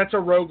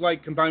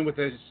roguelike combined with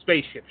a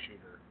spaceship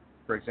shooter,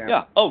 for example.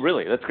 Yeah. Oh,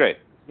 really? That's great.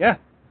 Yeah.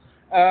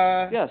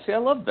 Yeah. See, I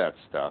love that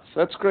stuff.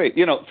 That's great.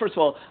 First of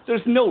all,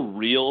 there's no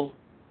real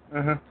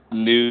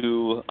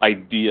new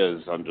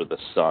ideas under the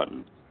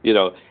sun.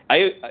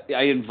 I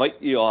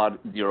invite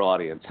your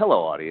audience.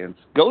 Hello, audience.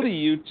 Go to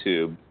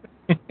YouTube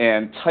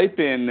and type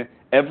in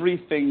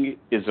 "Everything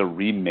is a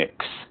Remix,"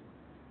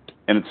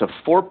 and it's a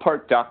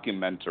 4-part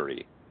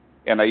documentary.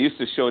 And I used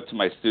to show it to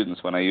my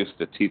students when I used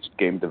to teach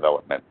game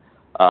development.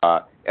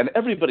 And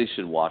everybody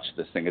should watch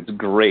this thing. It's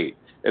great.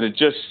 And it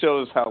just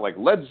shows how, like,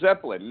 Led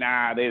Zeppelin,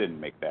 they didn't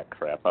make that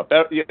crap up.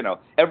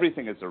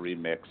 Everything is a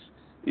remix.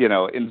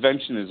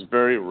 Invention is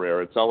very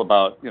rare. It's all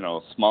about,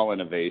 small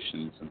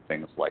innovations and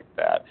things like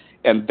that.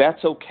 And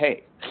that's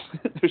okay.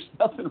 There's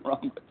nothing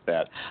wrong with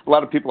that. A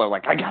lot of people are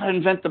like, I got to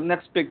invent the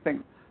next big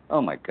thing.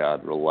 Oh, my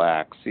God,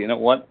 relax. You know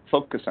what?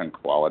 Focus on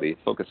quality.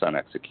 Focus on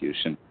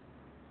execution.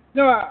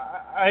 No,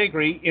 I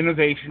agree.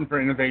 Innovation for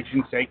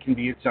innovation's sake can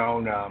be its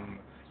own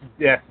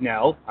death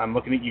knell. I'm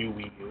looking at you,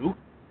 Wii U.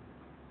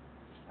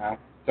 I've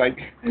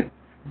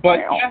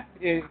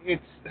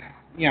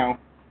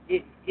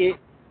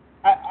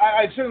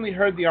certainly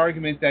heard the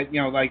argument that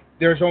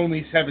there's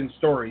only 7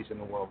 stories in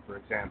the world, for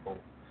example.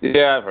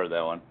 Yeah, I've heard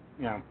that one.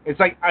 It's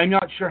like I'm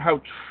not sure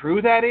how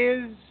true that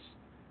is.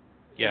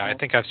 Yeah, I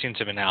think I've seen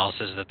some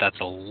analysis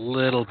that's a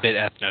little bit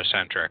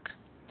ethnocentric.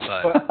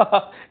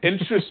 But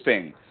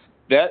interesting.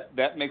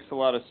 That makes a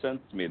lot of sense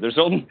to me. There's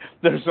only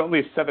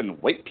 7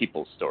 white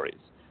people stories.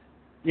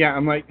 Yeah,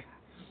 I'm like,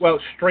 well,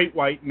 straight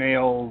white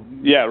male.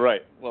 Yeah,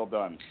 right. Well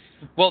done.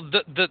 Well,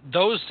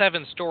 those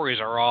 7 stories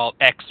are all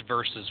X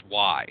versus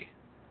Y.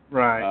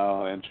 Right.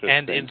 Oh, interesting.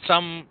 And in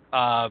some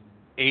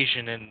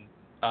Asian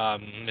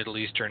and Middle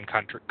Eastern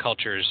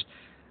cultures,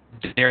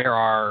 there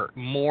are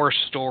more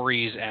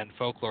stories and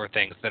folklore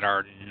things that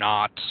are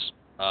not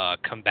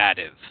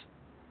combative.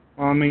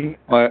 Well, I mean,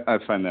 I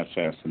find that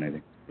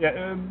fascinating.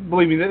 Yeah,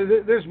 believe me,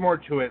 there's more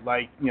to it.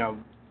 Like,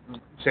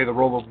 say the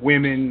role of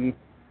women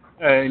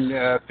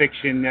in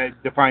fiction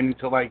defined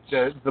into like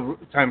the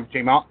time of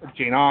Jane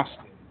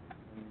Austen.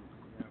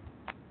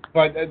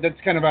 But that's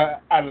kind of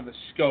out of the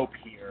scope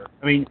here.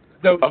 I mean,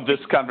 of this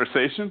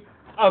conversation,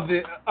 of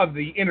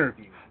the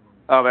interview.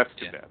 Oh, that's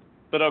too bad.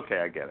 But okay,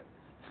 I get it.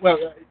 Well,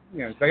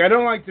 it's like I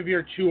don't like to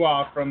veer too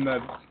off from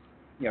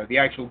the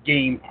actual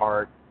game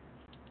part.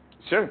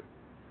 Sure.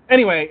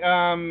 Anyway,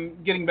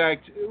 getting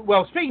back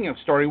to, speaking of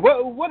story,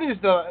 what is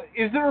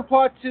there a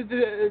plot to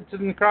the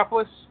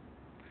Necropolis?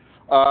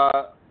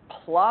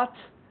 Plot?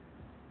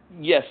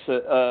 Yes,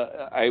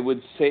 I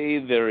would say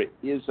there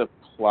is a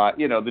plot.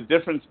 The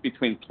difference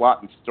between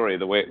plot and story,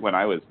 the way when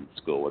I was in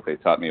school, what they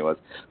taught me was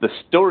the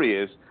story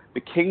is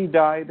the king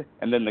died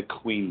and then the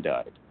queen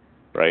died,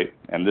 right?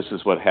 And this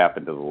is what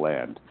happened to the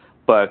land.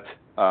 But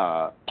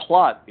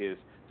plot is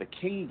the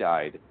king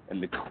died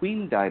and the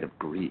queen died of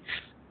grief.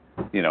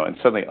 And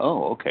suddenly,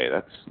 okay,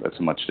 that's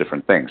a much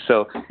different thing.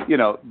 So,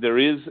 there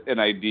is an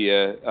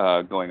idea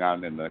going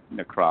on in the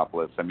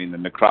Necropolis. I mean, the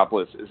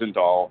Necropolis isn't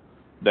all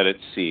that it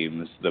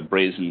seems. The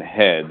brazen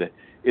head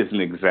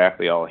isn't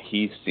exactly all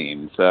he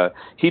seems.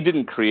 He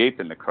didn't create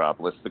the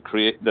Necropolis.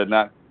 The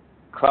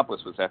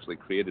Necropolis was actually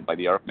created by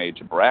the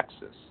Archmage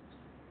Abraxas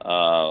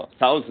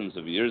thousands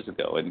of years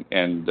ago.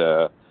 And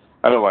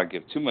I don't want to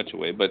give too much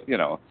away, but,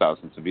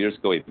 thousands of years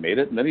ago he made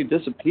it, and then he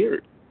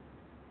disappeared.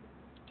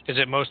 Is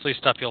it mostly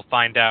stuff you'll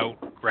find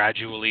out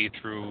gradually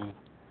through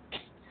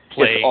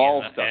playing it's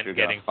all and stuff you're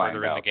getting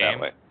further in the game? That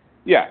way.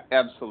 Yeah,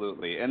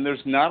 absolutely. And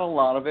there's not a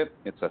lot of it.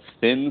 It's a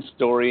thin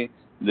story.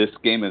 This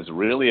game is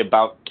really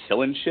about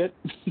killing shit,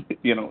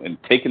 and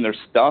taking their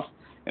stuff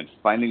and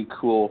finding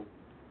cool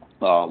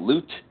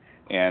loot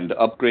and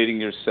upgrading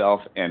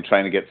yourself and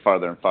trying to get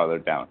farther and farther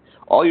down.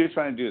 All you're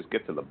trying to do is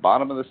get to the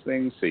bottom of this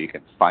thing so you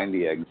can find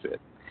the exit.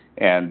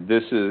 And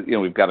this is,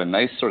 we've got a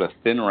nice sort of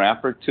thin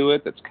wrapper to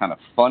it that's kind of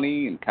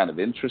funny and kind of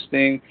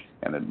interesting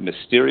and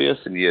mysterious,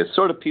 and you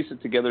sort of piece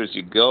it together as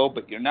you go,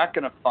 but you're not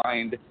going to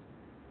find,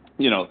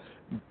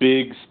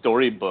 big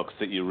storybooks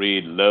that you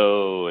read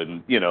low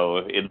and,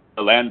 in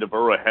the land of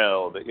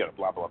Urahel, that,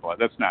 blah, blah, blah.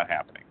 That's not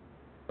happening,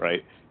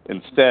 right?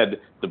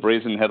 Instead, the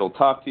Brazen Head will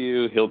talk to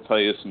you. He'll tell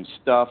you some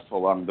stuff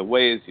along the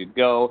way as you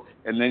go,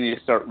 and then you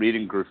start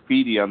reading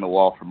graffiti on the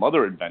wall from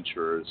other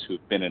adventurers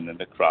who've been in the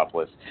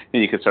necropolis,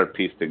 and you can start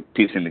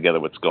piecing together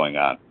what's going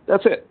on.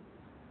 That's it.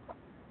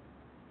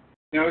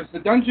 Now, is the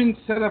dungeon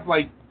set up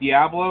like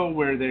Diablo,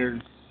 where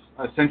there's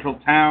a central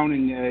town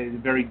and a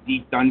very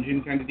deep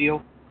dungeon kind of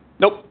deal?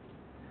 Nope.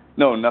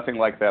 No, nothing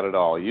like that at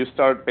all. You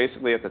start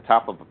basically at the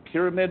top of a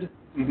pyramid,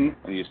 and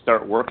you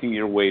start working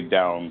your way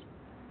down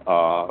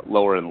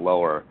lower and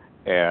lower.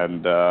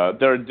 And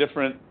there are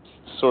different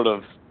sort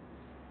of,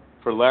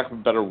 for lack of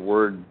a better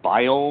word,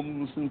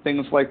 biomes and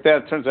things like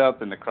that. It turns out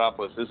the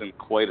necropolis isn't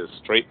quite as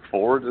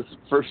straightforward as it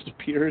first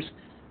appears,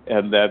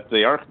 and that the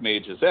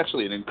Archmage is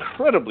actually an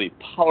incredibly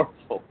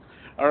powerful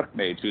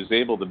Archmage who's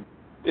able to...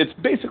 It's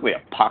basically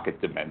a pocket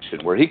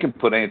dimension where he can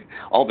put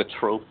all the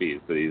trophies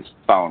that he's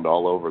found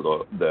all over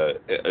the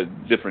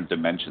different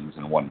dimensions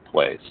in one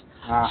place.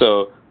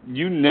 So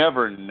you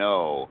never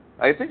know.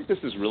 I think this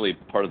is really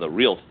part of the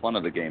real fun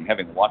of the game,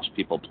 having watched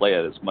people play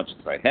it as much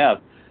as I have.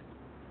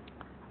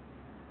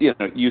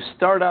 You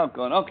start out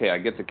going, okay, I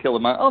get to kill a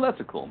monster. Oh,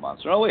 that's a cool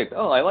monster. Oh, wait.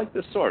 Oh, I like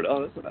this sword.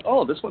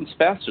 Oh, this one's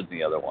faster than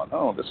the other one.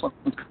 Oh, this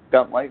one's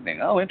got lightning.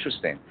 Oh,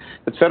 interesting,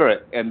 etc.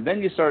 And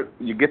then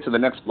you get to the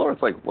next floor.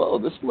 It's like, whoa,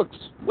 this looks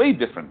way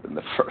different than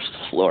the first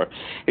floor.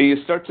 And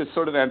you start to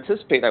sort of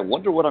anticipate, I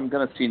wonder what I'm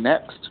going to see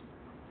next.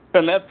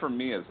 And that, for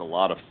me, is a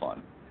lot of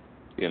fun,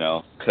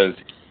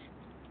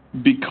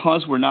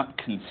 because we're not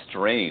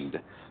constrained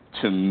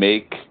to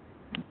make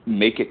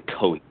it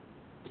cohesive.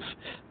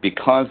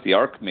 Because the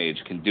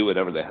Archmage can do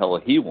whatever the hell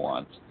he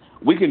wants,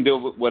 we can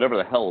do whatever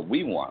the hell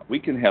we want. We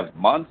can have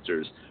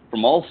monsters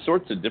from all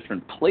sorts of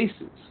different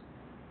places,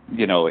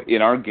 in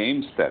our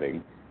game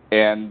setting.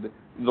 And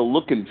the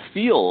look and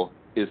feel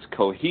is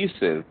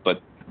cohesive,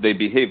 but they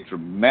behave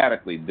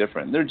dramatically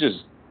different. They're just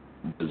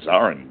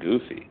bizarre and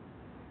goofy.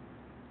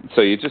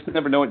 So you just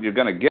never know what you're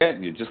going to get,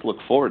 and you just look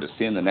forward to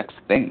seeing the next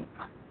thing.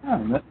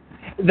 Oh,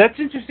 that's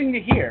interesting to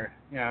hear.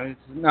 It's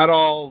not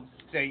all,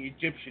 say,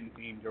 Egyptian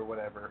themed or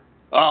whatever.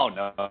 Oh,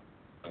 no, not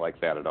like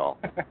that at all.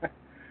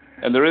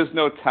 And there is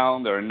no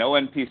town. There are no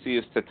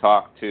NPCs to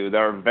talk to.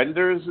 There are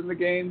vendors in the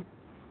game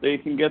that you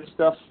can get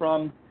stuff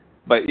from.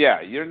 But,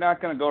 yeah, you're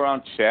not going to go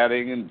around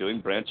chatting and doing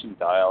branching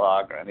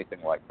dialogue or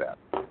anything like that.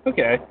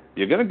 Okay.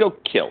 You're going to go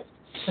kill.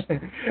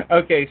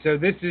 Okay, so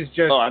this is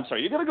just... Oh, I'm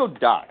sorry. You're going to go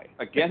die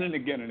again and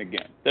again and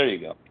again. There you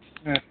go.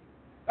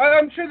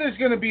 I'm sure there's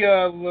going to be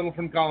a little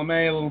from column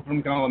A, a little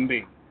from column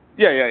B.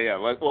 Yeah.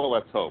 Let's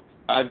hope.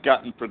 I've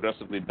gotten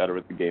progressively better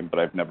at the game, but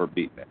I've never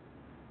beaten it.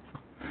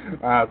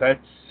 That's...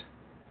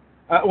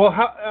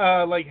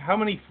 how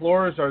many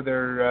floors are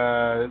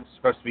there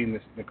supposed to be in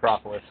this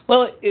necropolis?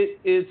 Well,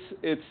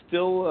 it's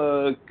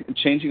still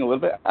changing a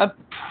little bit.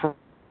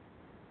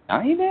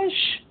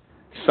 9-ish?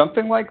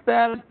 Something like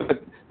that.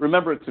 But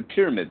remember, it's a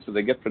pyramid, so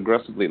they get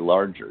progressively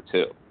larger,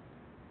 too.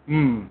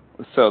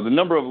 So the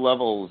number of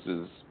levels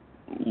is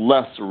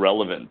less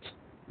relevant,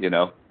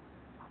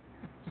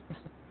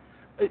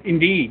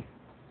 Indeed.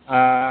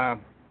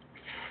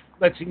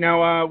 Let's see.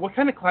 Now, what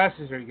kind of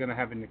classes are you going to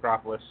have in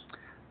Necropolis?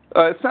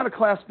 It's not a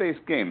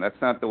class-based game. That's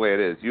not the way it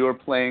is. You are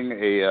playing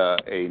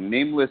a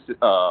nameless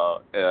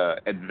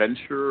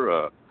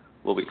adventurer,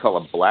 what we call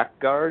a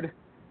blackguard,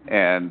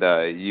 and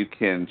you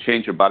can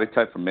change your body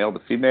type from male to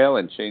female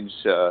and change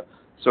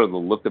sort of the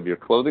look of your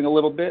clothing a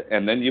little bit,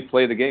 and then you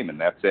play the game,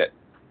 and that's it.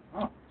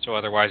 Oh. So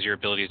otherwise your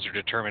abilities are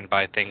determined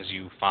by things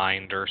you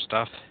find or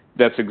stuff?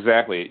 That's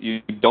exactly it.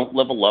 You don't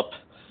level up.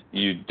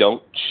 You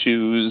don't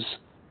choose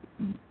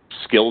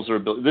skills or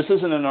abilities. This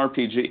isn't an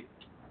RPG,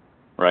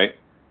 right?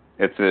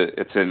 It's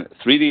a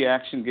 3D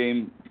action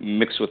game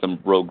mixed with a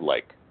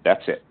roguelike.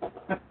 That's it.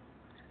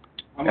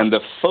 And the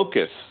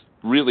focus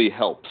really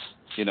helps.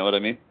 You know what I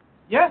mean?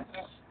 Yeah,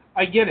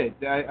 I get it.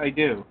 I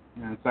do.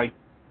 It's like,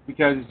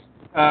 because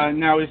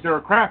now is there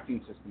a crafting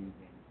system in the game?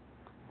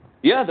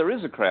 Yeah, there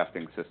is a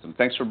crafting system.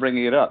 Thanks for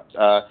bringing it up.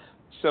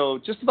 So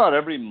just about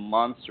every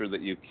monster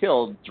that you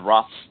kill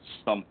drops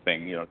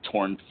something,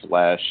 torn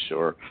flesh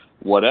or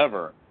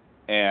whatever.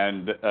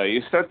 And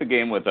you start the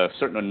game with a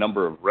certain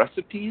number of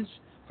recipes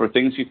for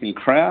things you can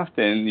craft,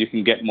 and you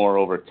can get more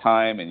over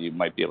time, and you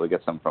might be able to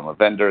get some from a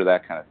vendor,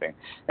 that kind of thing.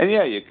 And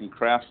yeah, you can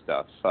craft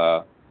stuff.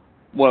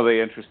 One of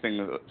the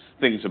interesting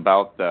things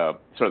about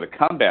sort of the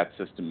combat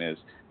system is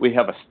we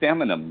have a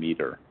stamina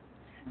meter.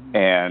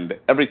 And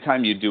every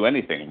time you do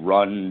anything,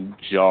 run,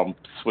 jump,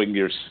 swing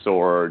your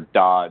sword,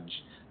 dodge,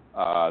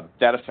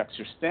 that affects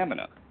your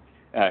stamina,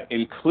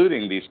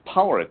 including these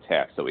power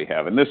attacks that we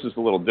have. And this is a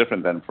little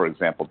different than, for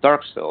example,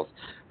 Dark Souls.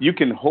 You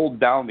can hold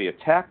down the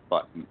attack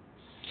button,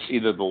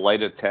 either the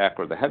light attack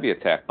or the heavy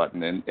attack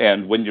button,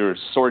 and when your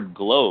sword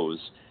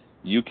glows,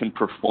 you can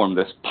perform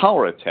this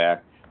power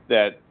attack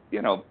that,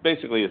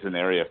 basically is an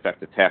area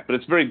effect attack, but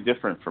it's very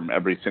different for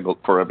every single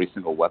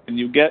weapon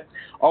you get.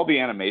 All the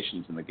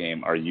animations in the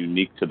game are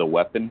unique to the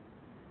weapon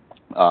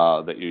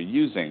that you're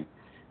using,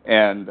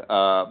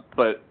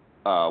 but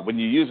when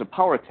you use a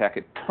power attack,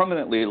 it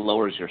permanently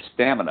lowers your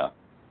stamina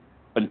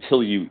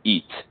until you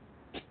eat,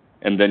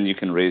 and then you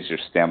can raise your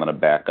stamina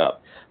back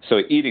up.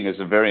 So eating is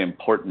a very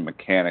important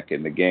mechanic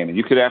in the game, and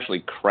you could actually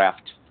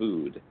craft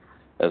food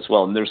as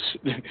well. And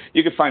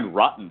you can find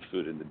rotten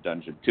food in the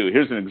dungeon too.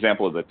 Here's an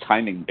example of the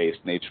timing-based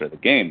nature of the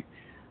game.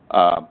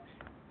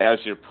 As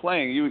you're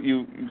playing,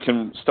 you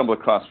can stumble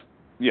across,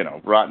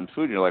 rotten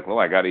food. And you're like, well,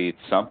 I got to eat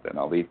something.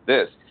 I'll eat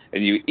this,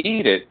 and you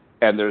eat it,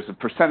 and there's a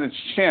percentage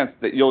chance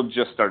that you'll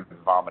just start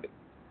vomiting,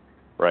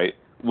 right?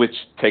 Which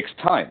takes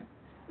time.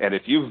 And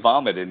if you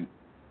vomit and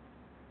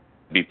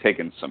be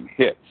taking some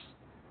hits,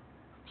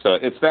 so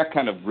it's that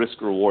kind of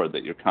risk-reward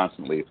that you're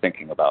constantly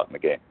thinking about in the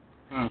game.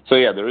 So,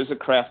 yeah, there is a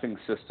crafting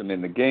system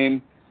in the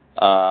game.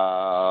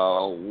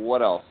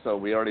 What else? So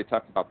we already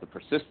talked about the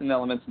persistent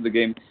elements of the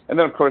game. And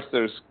then, of course,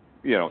 there's,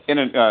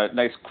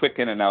 nice quick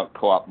in-and-out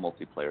co-op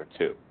multiplayer,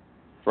 too,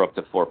 for up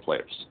to 4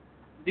 players.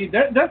 See,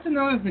 that's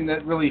another thing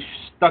that really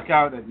stuck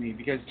out at me,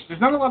 because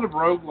there's not a lot of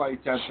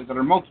roguelites out there that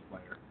are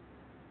multiplayer.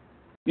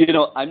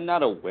 I'm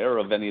not aware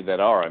of any that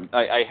are.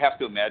 I have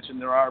to imagine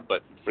there are,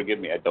 but forgive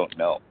me, I don't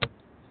know.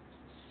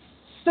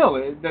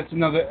 Still, that's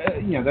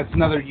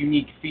another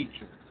unique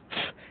feature.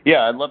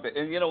 Yeah, I love it.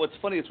 And what's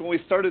funny is when we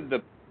started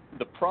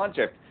the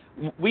project,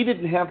 we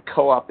didn't have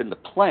co-op in the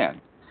plan.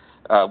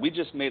 We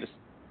just made a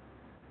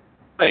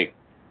mistake.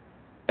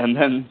 And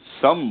then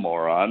some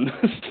moron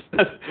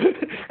said,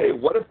 hey,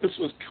 what if this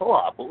was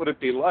co-op? What would it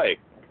be like?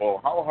 Well,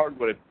 how hard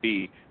would it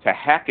be to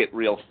hack it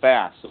real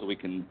fast so we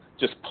can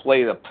just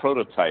play the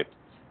prototype?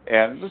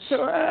 And so,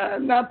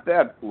 not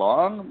that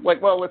long.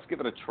 Like, well, let's give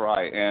it a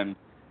try. And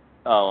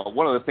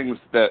one of the things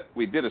that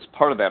we did as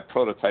part of that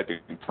prototyping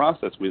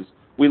process was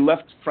we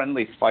left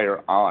friendly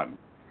fire on.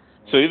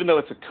 So even though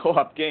it's a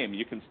co-op game,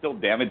 you can still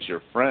damage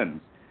your friends.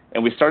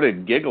 And we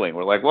started giggling.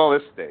 We're like, well,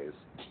 this stays.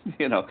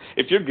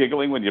 If you're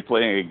giggling when you're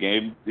playing a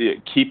game,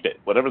 keep it.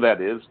 Whatever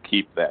that is,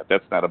 keep that.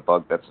 That's not a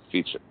bug. That's a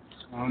feature.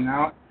 Oh,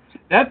 now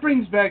that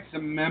brings back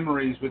some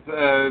memories with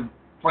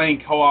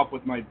playing co-op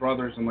with my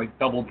brothers and like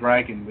Double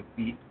Dragon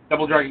 2.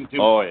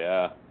 Oh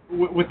yeah.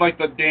 With like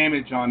the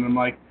damage on them,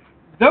 like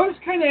those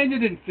kind of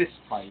ended in fist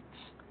fights.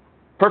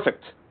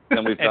 Perfect.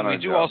 And we've done and we our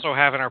do job. also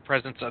have in our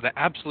presence the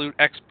absolute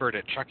expert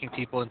at chucking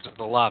people into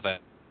the lava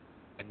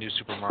in New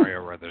Super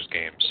Mario Brothers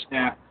games.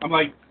 Yeah, I'm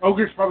like,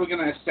 Ogre's probably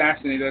going to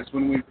assassinate us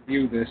when we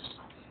review this.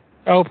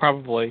 Oh,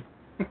 probably.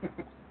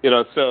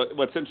 So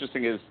what's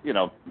interesting is,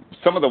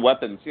 some of the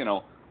weapons,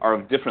 are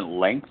of different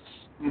lengths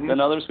than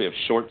others. We have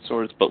short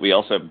swords, but we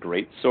also have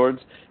great swords,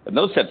 and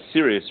those have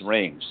serious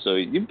range. So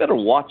you better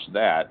watch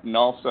that. And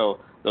also,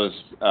 those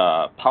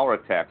power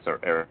attacks are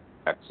air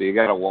attacks, so you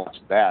got to watch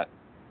that.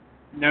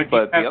 Now,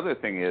 but the other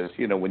thing is,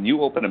 when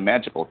you open a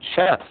magical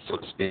chest, so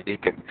to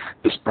speak, and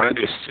this brand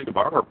new suit of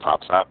armor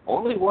pops out,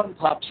 only one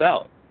pops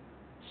out.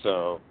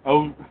 So,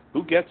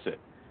 who gets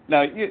it?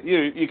 Now,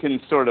 you can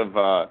sort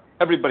of,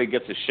 everybody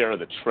gets a share of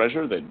the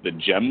treasure, the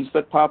gems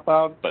that pop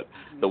out, but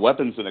the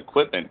weapons and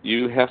equipment,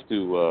 you have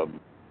to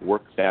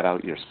work that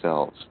out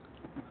yourselves.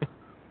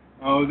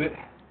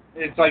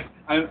 It's like,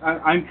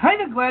 I'm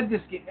kind of glad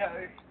this game,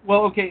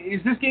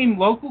 is this game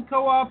local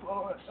co-op,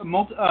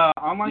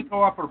 online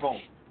co-op, or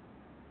both?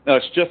 No,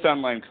 it's just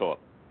online co-op.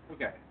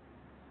 Okay.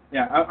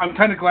 Yeah, I'm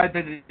kind of glad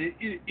that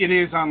it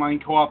is online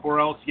co-op, or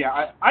else,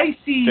 I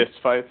see... Fist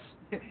fights?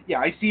 Yeah,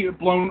 I see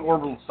blown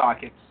orbital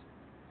sockets.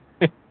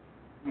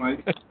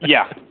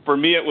 Yeah, for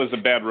me it was a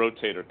bad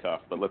rotator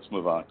cuff, but let's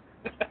move on.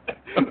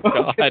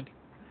 God.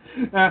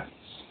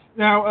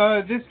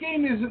 Now, this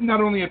game is not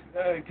only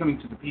coming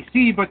to the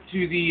PC, but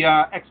to the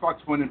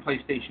Xbox One and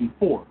PlayStation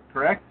 4,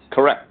 correct?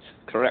 Correct.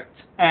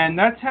 And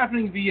that's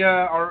happening via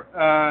our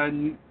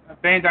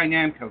Bandai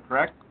Namco,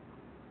 correct?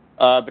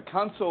 The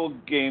console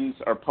games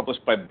are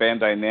published by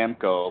Bandai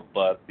Namco,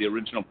 but the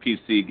original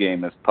PC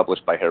game is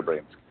published by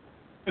Harebrained.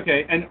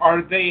 Okay, and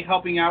are they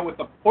helping out with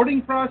the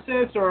porting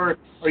process, or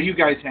are you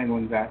guys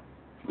handling that?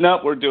 No,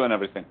 we're doing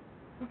everything.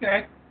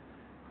 Okay.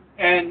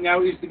 And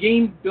now, is the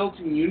game built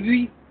in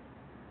Unity?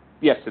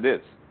 Yes, it is.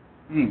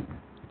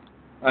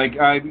 Like,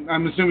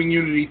 I'm assuming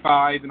Unity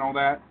 5 and all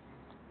that?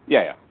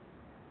 Yeah.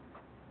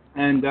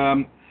 And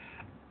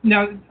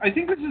now, I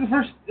think this is the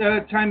first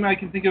time I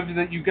can think of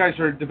that you guys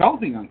are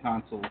developing on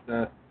consoles.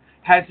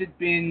 Has it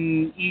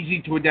been easy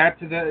to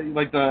adapt to the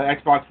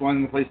Xbox One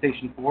and the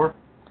PlayStation 4?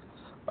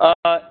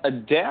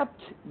 Adapt?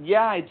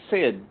 Yeah, I'd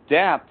say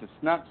adapt. It's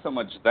not so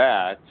much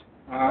that.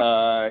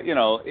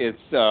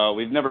 It's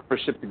we've never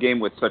shipped a game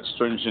with such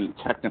stringent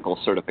technical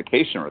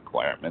certification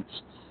requirements,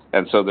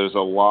 and so there's a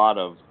lot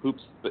of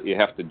hoops that you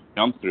have to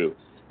jump through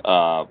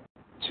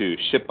to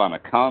ship on a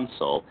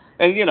console.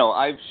 And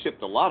I've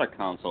shipped a lot of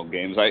console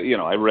games. I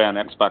ran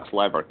Xbox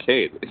Live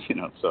Arcade,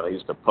 so I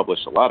used to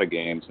publish a lot of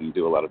games and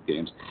do a lot of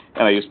games,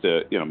 and I used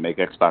to make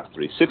Xbox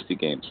 360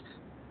 games.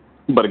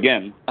 But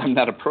again, I'm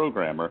not a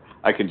programmer.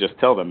 I can just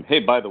tell them, hey,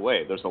 by the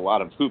way, there's a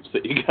lot of hoops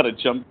that you got to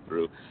jump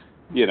through,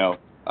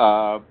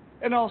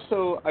 And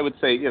also, I would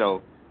say,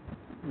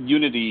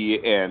 Unity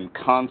and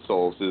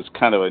consoles is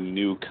kind of a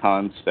new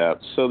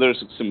concept, so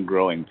there's some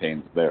growing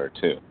pains there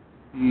too.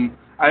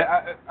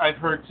 I've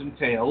heard some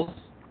tales,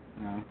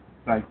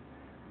 like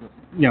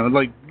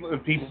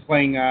people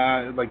playing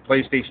like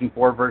PlayStation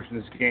 4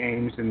 versions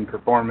games and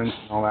performance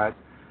and all that.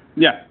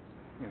 Yeah.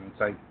 It's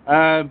like,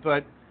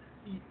 but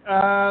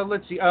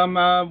let's see.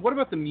 What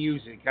about the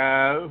music?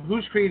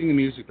 Who's creating the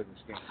music for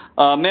this game?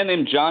 A man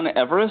named John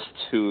Everest,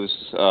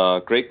 who's a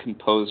great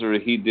composer.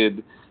 He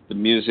did the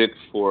music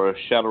for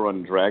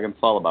Shadowrun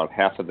Dragonfall, about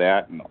half of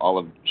that, and all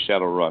of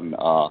Shadowrun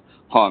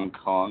Hong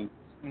Kong.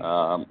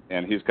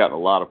 And he's gotten a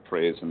lot of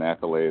praise and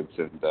accolades,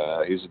 and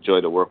he's a joy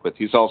to work with.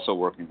 He's also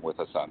working with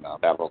us on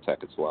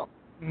BattleTech as well.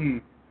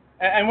 And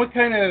what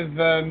kind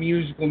of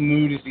musical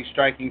mood is he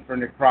striking for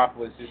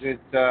Necropolis? Is it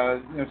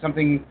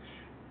something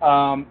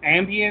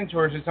ambient,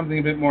 or is it something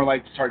a bit more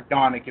like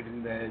sardonic?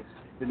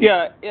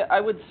 Yeah,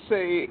 I would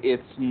say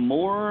it's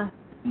more.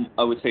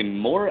 I would say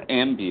more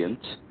ambient,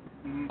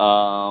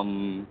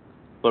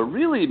 but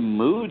really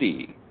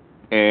moody,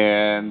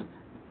 and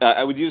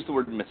I would use the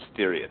word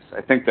mysterious.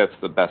 I think that's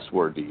the best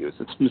word to use.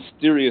 It's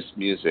mysterious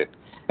music,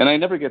 and I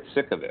never get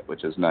sick of it,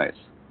 which is nice.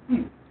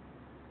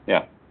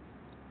 Yeah,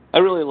 I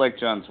really like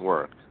John's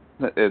work.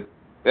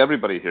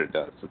 Everybody here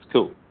does. It's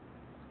cool.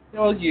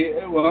 Well,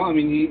 yeah. Well, I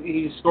mean,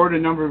 he scored a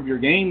number of your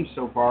games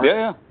so far.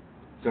 Yeah.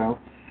 So.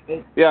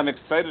 Yeah, I'm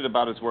excited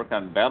about his work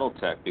on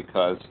BattleTech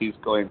because he's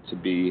going to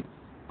be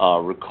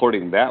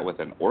recording that with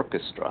an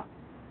orchestra.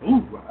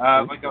 Ooh,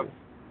 like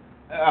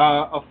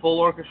a full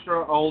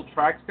orchestra, old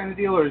tracks kind of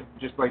deal, or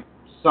just like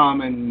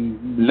some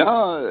and.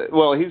 No,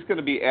 well, he's going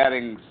to be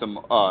adding some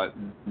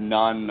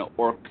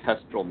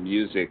non-orchestral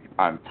music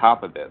on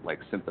top of it, like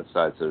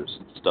synthesizers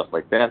and stuff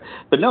like that.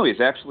 But no, he's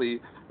actually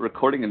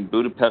recording in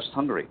Budapest,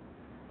 Hungary.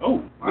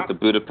 Oh, wow. With the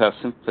Budapest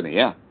Symphony,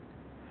 yeah.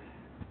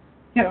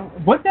 Yeah,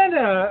 was that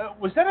a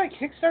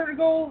Kickstarter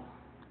goal?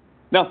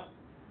 No,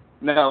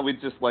 we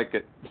just like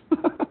it.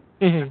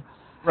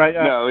 Right.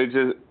 No, we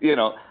just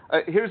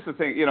here's the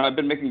thing. I've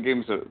been making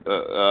games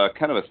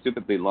kind of a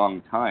stupidly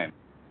long time,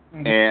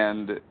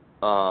 and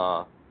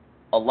a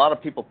lot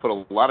of people put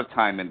a lot of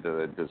time into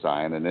the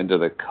design and into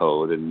the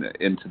code and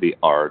into the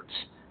art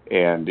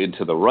and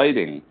into the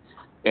writing,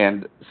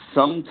 and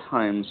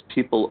sometimes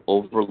people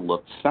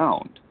overlook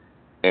sound.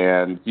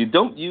 And you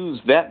don't use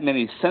that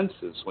many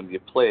senses when you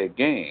play a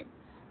game.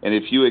 And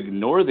if you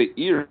ignore the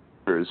ears,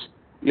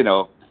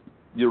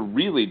 you're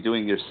really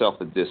doing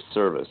yourself a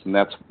disservice. And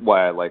that's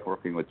why I like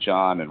working with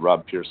John and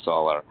Rob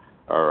Pearsall,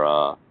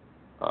 our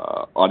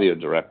audio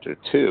director,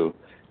 too.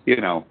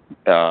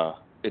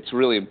 It's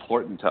really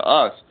important to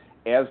us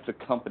as the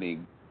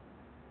company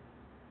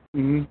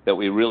that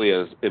we really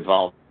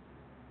evolve.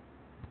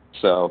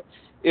 So,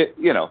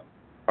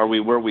 are we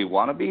where we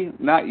want to be?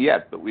 Not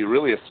yet, but we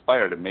really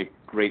aspire to make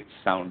great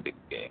sounding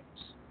games.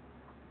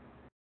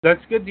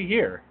 That's good to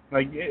hear.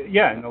 Like,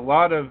 yeah, and a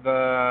lot of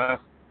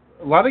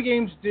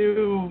games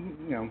do,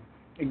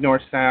 ignore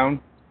sound.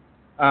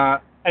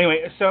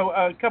 Anyway, so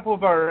a couple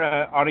of our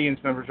audience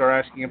members are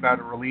asking about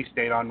a release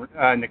date on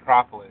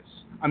Necropolis.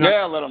 Let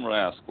them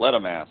ask. Let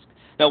them ask.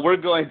 Now we're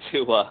going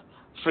to.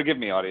 Forgive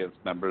me, audience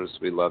members.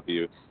 We love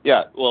you.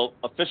 Yeah. Well,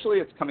 officially,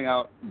 it's coming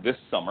out this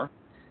summer,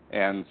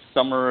 and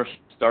summer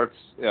starts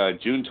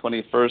June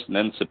 21st and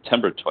then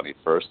September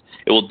 21st.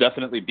 It will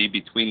definitely be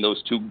between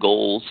those two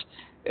goals,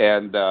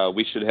 and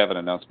we should have an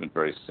announcement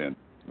very soon.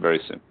 Very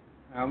soon.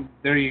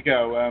 There you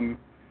go.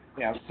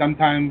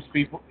 Sometimes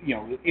people,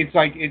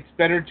 it's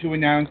better to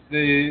announce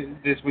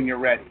this when you're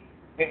ready.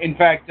 In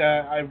fact,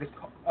 I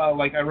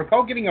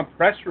recall getting a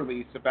press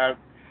release about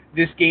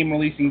this game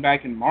releasing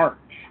back in March,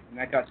 and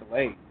that got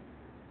delayed.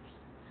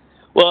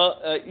 Well,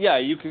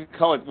 you can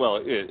call it.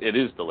 Well, it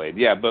is delayed.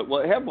 Yeah, but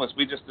what happened was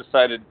we just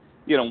decided.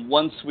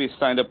 Once we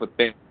signed up with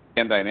Bandai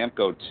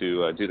Namco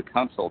to do the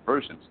console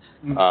versions,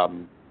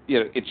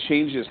 it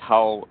changes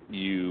how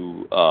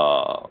you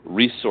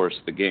resource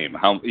the game,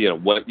 how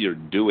what you're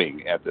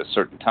doing at a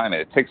certain time.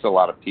 And it takes a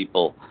lot of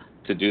people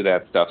to do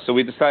that stuff. So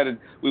we decided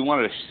we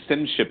wanted to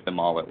sim ship them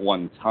all at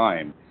one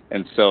time,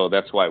 and so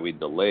that's why we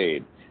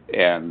delayed,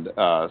 and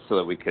so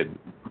that we could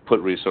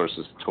put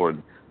resources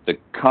toward the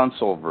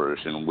console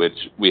version,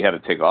 which we had to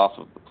take off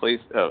of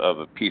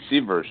the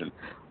PC version,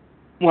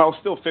 while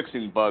still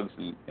fixing bugs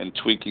and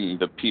tweaking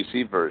the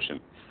PC version.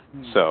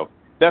 So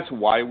that's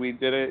why we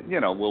did it.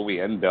 Will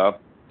we end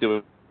up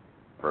doing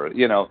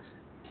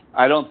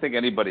I don't think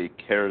anybody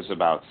cares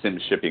about sim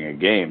shipping a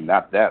game.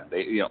 Not that.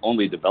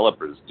 Only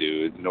developers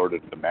do in order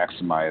to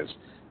maximize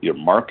your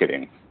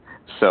marketing.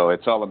 So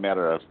it's all a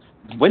matter of,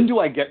 when do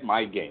I get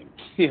my game?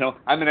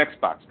 I'm an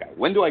Xbox guy.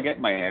 When do I get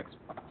my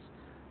Xbox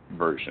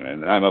version?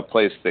 And I'm a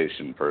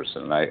PlayStation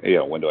person.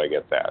 When do I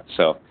get that?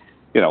 So,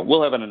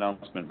 we'll have an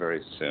announcement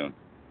very soon.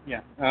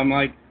 Yeah. I'm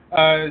like,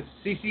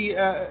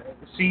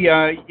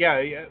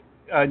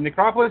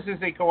 Necropolis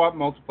is a co-op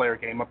multiplayer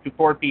game up to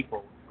 4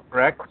 people,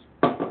 correct?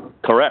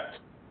 Correct.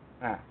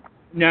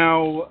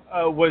 Now,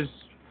 was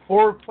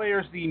 4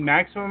 players the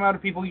maximum amount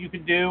of people you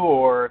could do,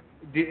 or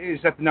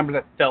is that the number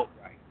that felt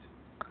right?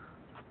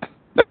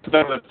 That's the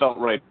number that felt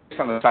right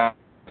from the time.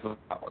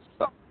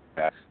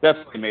 That's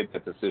why we made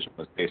that decision,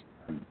 was based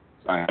on,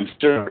 I'm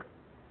sure,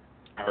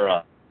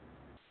 our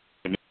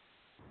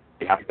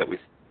happy that we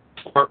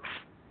work.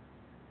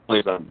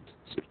 You're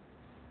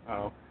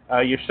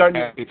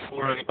starting to...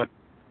 Before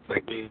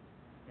anybody,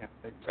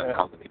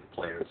 how many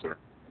players are in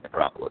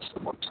Necropolis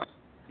at one time.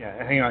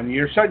 Yeah, hang on.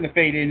 You're starting to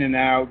fade in and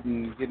out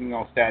and getting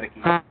all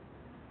staticky.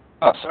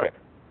 Oh, sorry.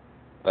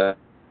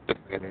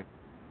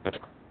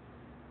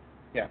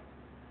 Yeah.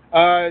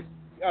 Our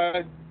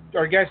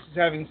guest is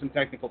having some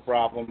technical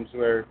problems.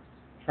 We're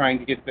trying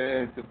to get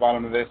to the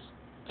bottom of this.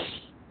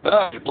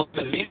 You looked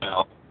at an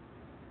email.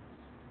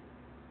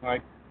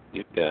 Like?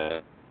 You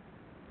got...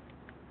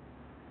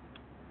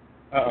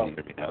 Uh-oh. Can you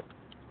hear me now?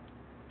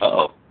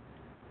 Uh-oh.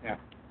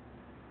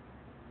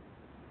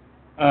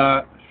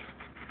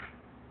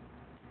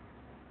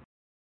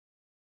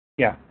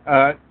 Yeah.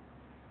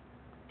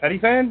 Petty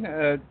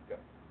fan?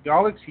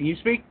 Alex, can you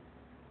speak?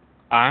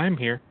 I'm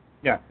here.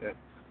 Yeah.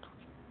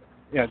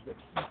 Yeah.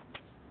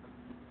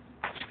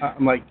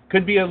 I'm like,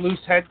 could be a loose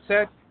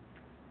headset.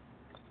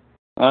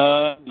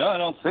 No, I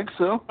don't think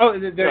so. Oh,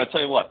 there. I'll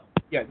tell you what.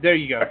 Yeah, there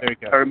you go. There you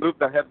go. I removed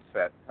the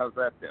headset. How's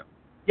that do?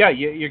 Yeah,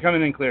 you're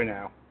coming in clear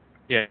now.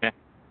 Yeah.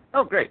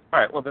 Oh, great. All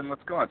right, well, then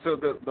let's go on. So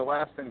the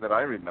last thing that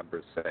I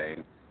remember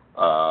saying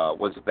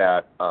was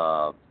that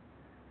the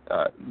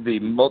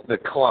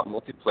co-op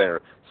multiplayer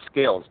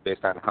scales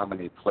based on how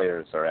many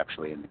players are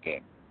actually in the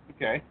game.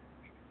 Okay.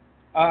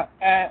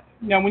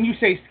 Now, when you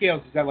say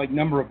scales, is that like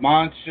number of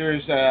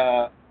monsters,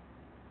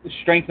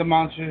 strength of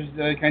monsters,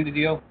 kind of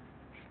deal?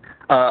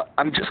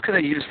 I'm just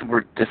going to use the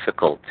word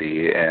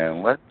difficulty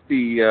and let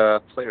the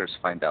players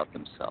find out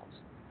themselves.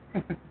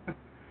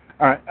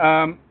 All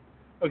right.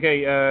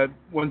 Okay.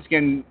 Once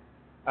again,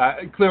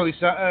 clearly,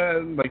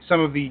 like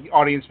some of the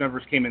audience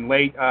members came in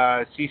late.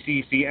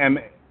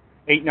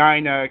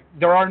 CCCM89.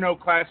 There are no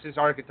classes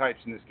archetypes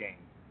in this game.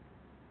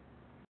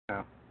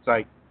 No, it's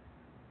like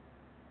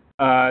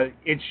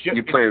it's just,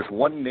 you play as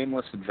one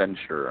nameless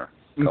adventurer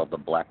called the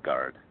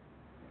Blackguard.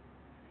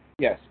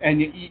 Yes,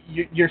 and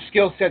your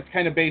skill set's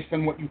kind of based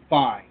on what you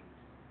find.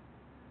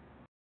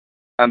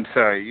 I'm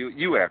sorry,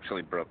 you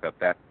actually broke up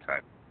that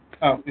time.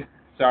 Oh,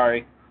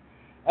 sorry.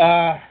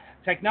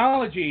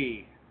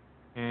 Technology.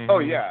 Mm-hmm. Oh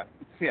yeah.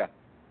 Yeah,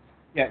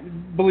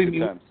 believe me.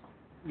 Times.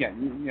 Yeah,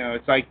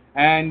 it's like,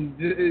 and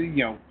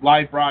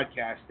live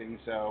broadcasting.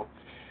 So,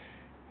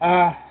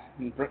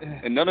 and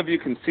none of you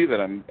can see that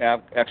I'm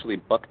actually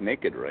buck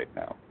naked right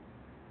now.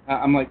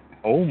 I'm like,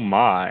 oh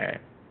my.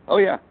 Oh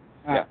yeah.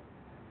 Yeah.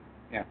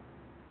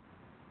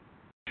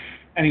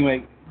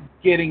 Anyway,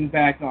 getting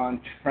back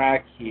on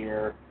track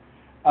here.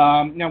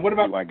 Now, what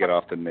about? You want to get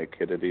off the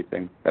nakedity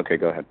thing? Okay,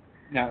 go ahead.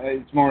 No,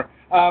 it's more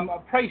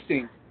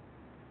pricing.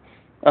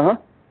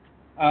 What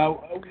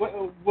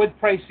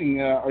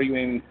pricing are you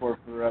aiming for?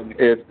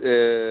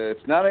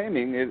 It's not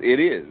aiming. It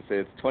is.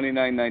 It's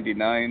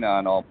 $29.99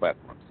 on all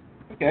platforms.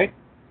 Okay,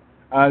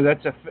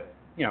 that's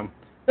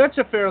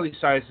a fairly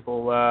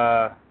sizable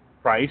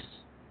price.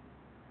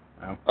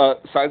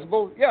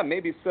 Sizable? Yeah,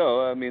 maybe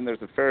so. I mean,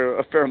 there's a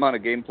fair amount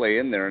of gameplay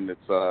in there, and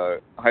it's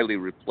highly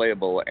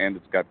replayable, and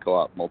it's got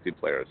co-op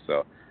multiplayer.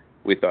 So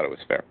we thought it was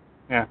fair.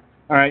 Yeah.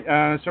 All right.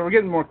 So we're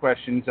getting more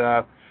questions.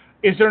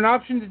 Is there an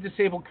option to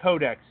disable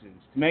codexes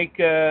to make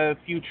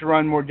future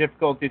run more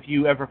difficult if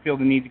you ever feel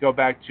the need to go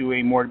back to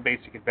a more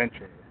basic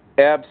adventure?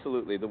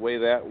 Absolutely. The way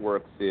that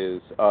works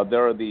is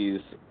there are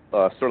these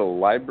sort of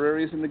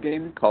libraries in the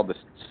game called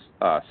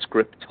the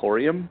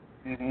scriptorium.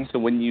 Mm-hmm. So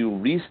when you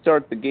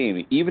restart the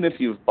game, even if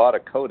you've bought a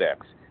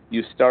codex,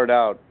 you start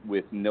out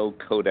with no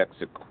codex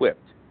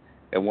equipped.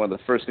 And one of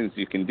the first things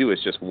you can do is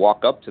just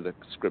walk up to the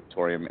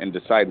scriptorium and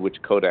decide which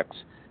codex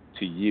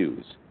to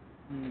use,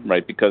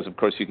 right? Because, of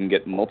course, you can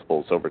get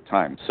multiples over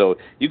time. So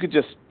you could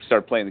just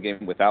start playing the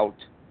game without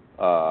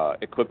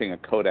equipping a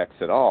codex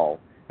at all.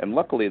 And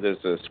luckily,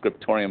 there's a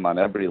scriptorium on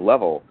every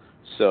level,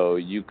 so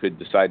you could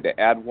decide to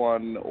add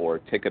one or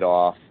take it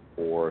off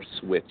or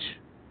switch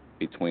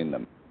between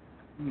them.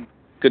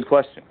 Good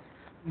question.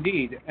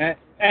 Indeed.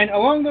 And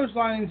along those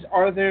lines,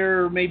 are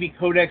there maybe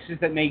codexes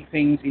that make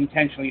things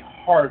intentionally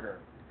harder?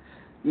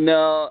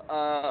 No,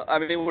 I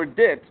mean, we're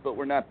dicks, but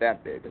we're not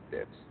that big of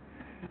dicks.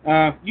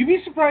 You'd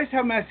be surprised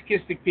how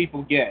masochistic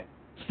people get.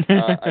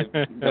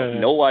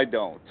 No, I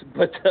don't.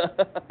 But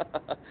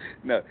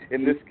no,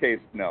 in this case,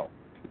 no.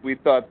 We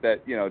thought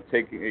that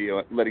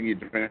taking letting you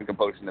drink a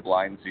potion that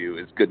blinds you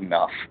is good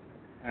enough.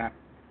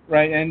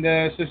 Right, and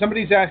so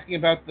somebody's asking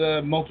about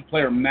the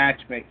multiplayer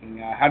matchmaking.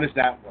 How does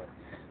that work?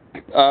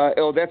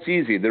 That's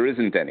easy. There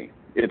isn't any.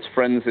 It's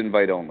friends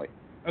invite only.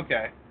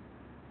 Okay.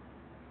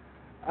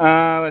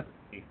 Let's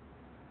see.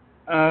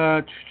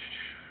 I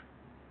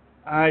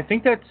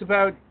think that's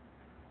about.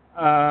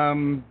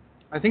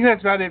 I think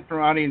that's about it for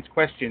audience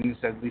questions,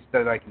 at least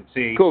that I can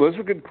see. Cool. Those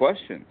are good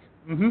questions.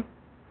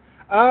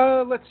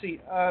 Mm-hmm. Let's see.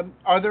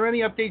 Are there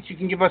any updates you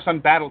can give us on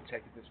BattleTech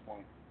at this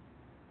point?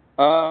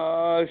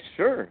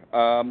 Sure.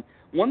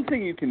 One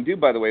thing you can do,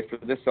 by the way, for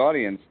this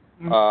audience,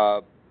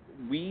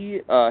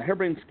 we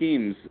Harebrained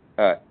Schemes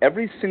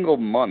every single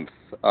month,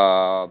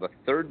 the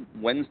third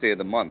Wednesday of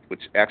the month,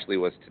 which actually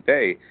was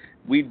today,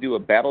 we do a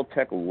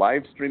BattleTech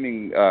live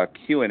streaming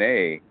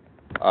Q&A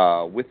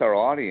with our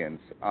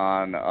audience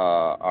on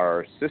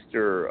our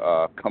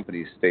sister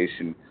company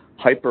station,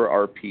 Hyper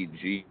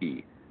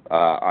RPG,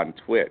 on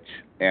Twitch.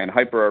 And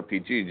Hyper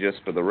RPG,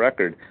 just for the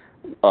record,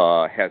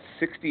 has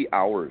 60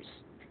 hours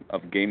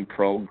of game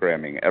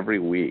programming every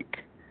week.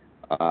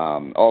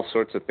 All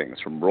sorts of things,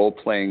 from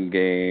role-playing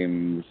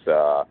games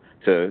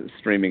to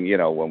streaming,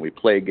 when we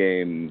play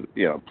games,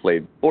 play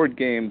board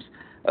games.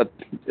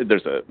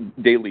 There's a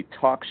daily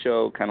talk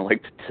show, kind of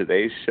like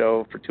today's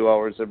show, for 2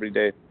 hours every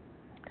day.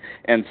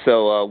 And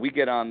so we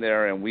get on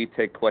there and we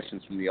take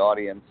questions from the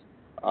audience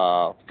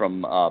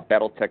from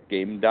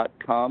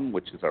battletechgame.com,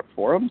 which is our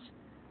forums.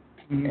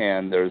 Mm-hmm.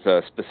 And there's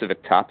a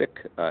specific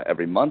topic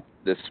every month.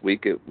 This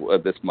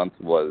month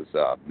was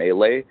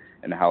Melee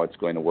and how it's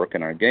going to work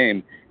in our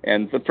game.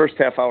 And the first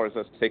half hour is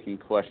us taking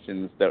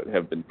questions that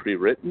have been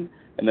pre-written,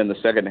 and then the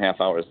second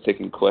half hour is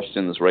taking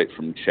questions right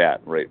from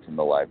chat, right from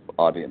the live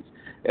audience.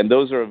 And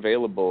those are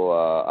available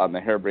on the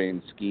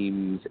Harebrained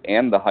Schemes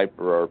and the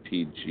Hyper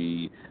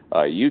RPG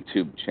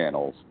YouTube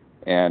channels.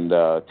 And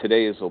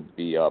today's will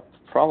be up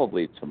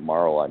probably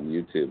tomorrow on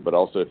YouTube. But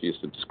also, if you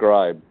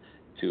subscribe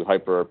to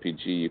Hyper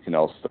RPG, you can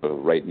also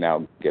right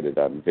now get it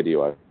on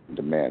video on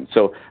demand.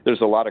 So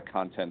there's a lot of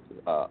content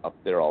up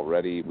there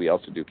already. We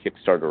also do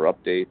Kickstarter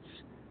updates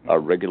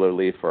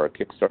regularly for our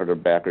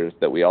Kickstarter backers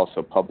that we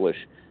also publish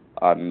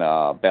on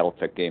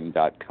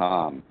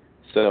battletechgame.com.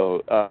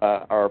 So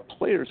our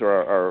players, or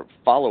our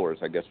followers,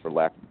 I guess for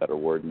lack of a better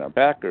word, and our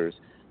backers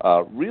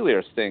really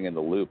are staying in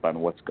the loop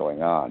on what's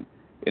going on.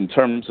 In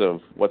terms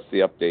of what's the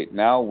update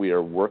now, we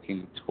are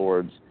working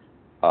towards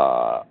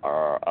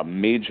a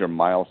major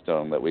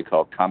milestone that we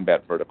call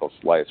Combat Vertical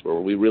Slice, where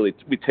we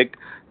take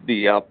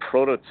the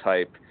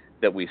prototype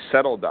that we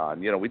settled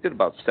on. We did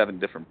about 7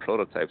 different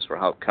prototypes for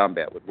how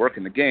combat would work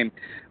in the game.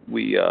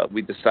 We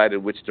decided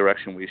which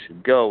direction we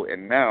should go,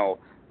 and now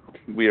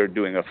we are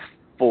doing a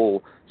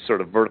full sort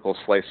of vertical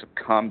slice of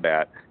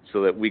combat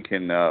so that we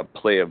can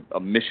play a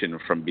mission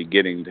from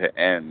beginning to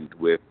end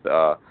with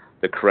the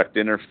correct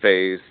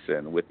interface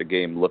and with the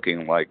game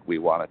looking like we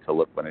want it to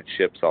look when it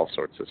ships, all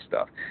sorts of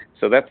stuff.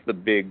 So that's the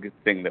big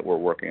thing that we're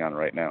working on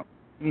right now.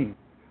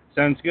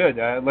 Sounds good.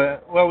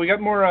 Well, we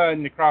got more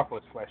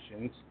Necropolis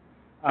questions.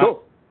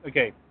 Cool.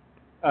 Okay.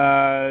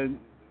 Are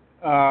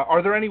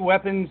there any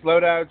weapons,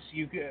 loadouts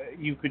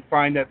you could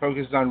find that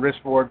focuses on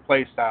risk-reward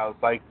playstyles,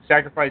 like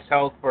sacrifice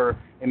health for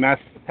a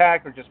massive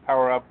attack, or just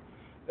power up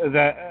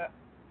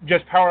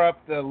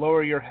the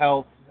lower your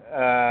health,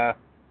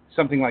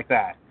 something like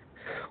that?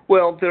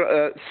 Well,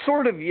 there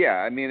sort of, yeah.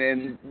 I mean,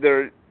 and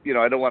there,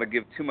 I don't want to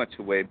give too much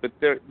away, but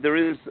there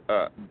is,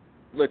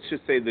 let's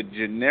just say, the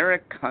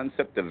generic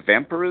concept of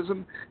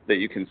vampirism, that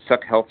you can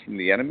suck health from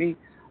the enemy.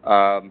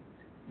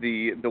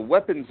 The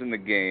weapons in the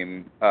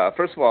game,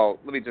 first of all,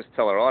 let me just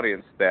tell our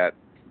audience that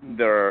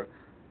there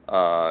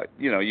are,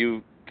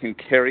 you can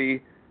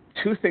carry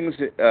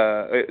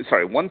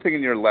one thing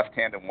in your left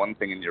hand and one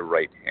thing in your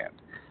right hand,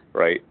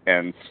 right?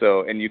 And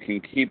you can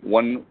keep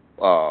one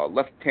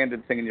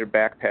left-handed thing in your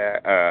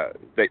backpack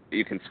that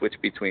you can switch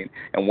between,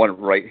 and one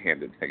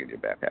right-handed thing in your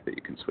backpack that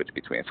you can switch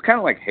between. It's kind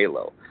of like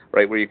Halo,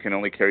 right, where you can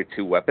only carry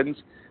 2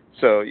 weapons.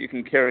 So you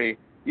can carry,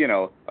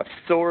 a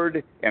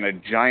sword and a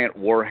giant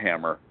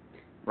warhammer,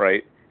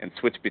 right, and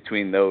switch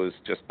between those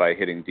just by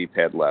hitting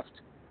D-pad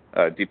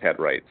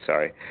right,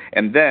 sorry.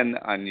 And then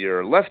on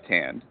your left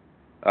hand,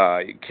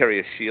 you carry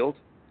a shield.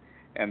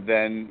 And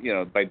then,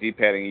 by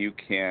D-padding, you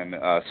can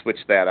switch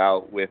that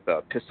out with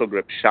a pistol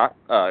grip shot,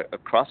 a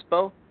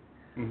crossbow,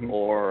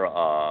 or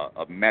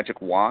a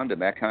magic wand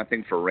and that kind of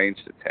thing for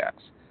ranged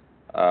attacks.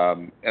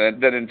 And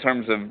then in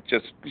terms of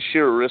just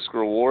sheer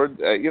risk-reward,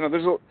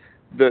 there's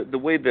the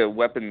way the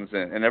weapons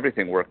and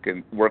everything works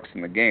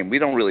in the game, we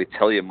don't really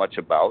tell you much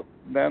about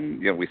them.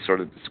 We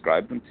sort of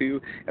describe them to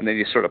you, and then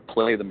you sort of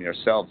play them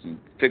yourselves and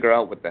figure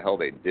out what the hell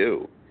they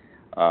do.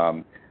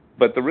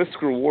 But the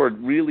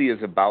risk-reward really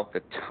is about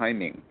the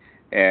timing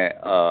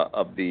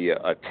of the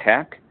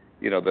attack.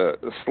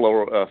 The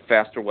slower,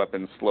 faster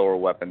weapons, slower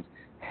weapons,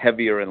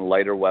 heavier and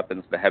lighter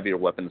weapons. The heavier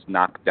weapons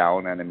knock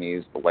down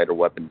enemies. The lighter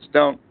weapons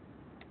don't.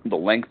 The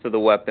length of the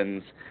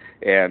weapons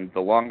and the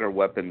longer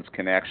weapons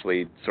can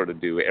actually sort of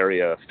do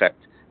area effect.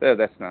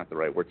 That's not the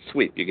right word.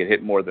 Sweep. You can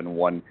hit more than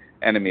one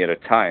enemy at a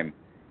time.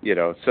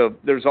 So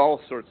there's all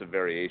sorts of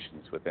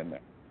variations within there.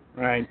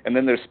 Right. And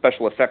then there's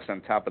special effects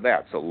on top of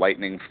that, so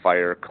lightning,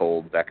 fire,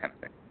 cold, that kind of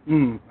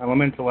thing.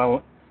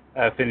 Elemental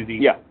affinity.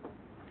 Yeah.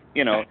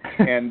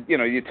 And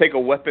you take a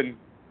weapon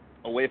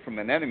away from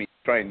an enemy,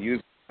 try and use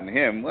it on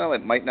him, well,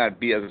 it might not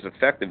be as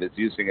effective as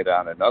using it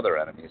on another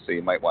enemy, so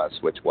you might want to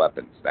switch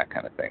weapons, that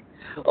kind of thing.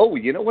 Oh,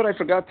 you know what I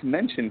forgot to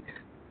mention?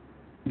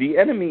 The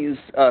enemies,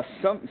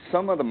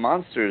 some of the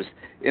monsters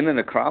in the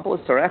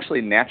Necropolis are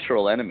actually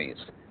natural enemies.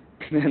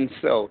 And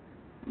so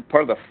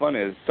part of the fun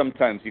is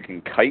sometimes you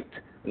can kite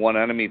one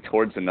enemy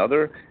towards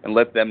another and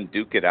let them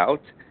duke it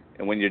out,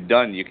 and when you're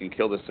done, you can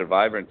kill the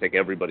survivor and take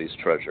everybody's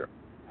treasure.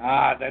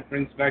 That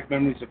brings back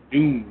memories of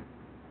Doom.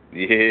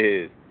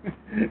 Yes.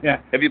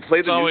 Yeah. Have you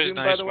played the new always Doom,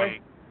 nice by the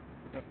way?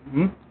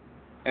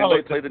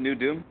 Anybody play the new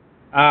Doom?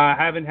 I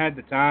haven't had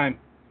the time.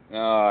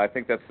 I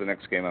think that's the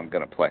next game I'm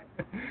going to play.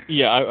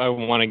 Yeah, I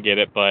want to get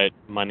it, but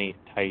money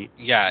tight.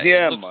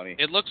 Yeah, money.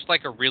 It looks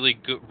like a really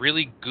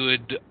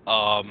good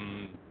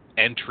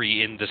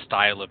entry in the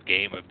style of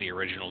game of the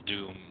original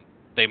Doom.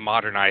 They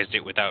modernized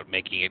it without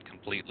making it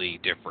completely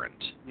different.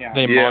 Yeah.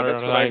 They Yeah, that's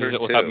what I modernized heard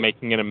it without too.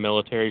 making it a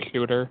military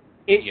shooter.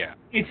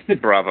 It's the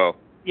Bravo.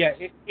 Yeah,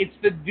 it's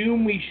the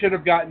Doom we should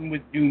have gotten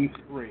with Doom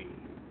 3.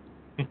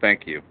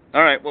 Thank you.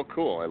 All right, well,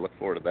 cool. I look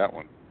forward to that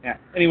one. Yeah.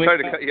 Anyway,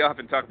 Sorry to cut you off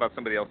and talk about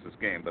somebody else's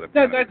game, but I'm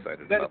kind of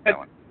excited about that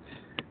one.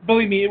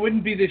 Believe me, it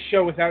wouldn't be this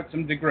show without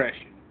some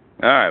digression.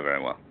 All right,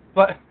 very well.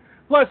 But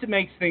plus,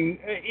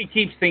 it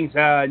keeps things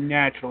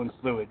natural and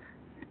fluid.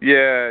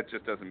 Yeah, it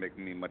just doesn't make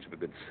me much of a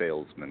good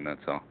salesman,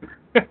 that's all.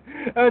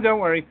 Don't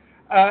worry.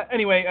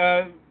 Anyway,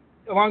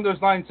 along those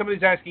lines,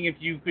 somebody's asking if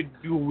you could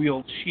dual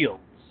wield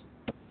shields.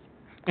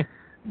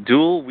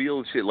 Dual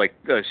wield shield, like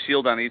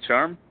shield on each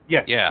arm?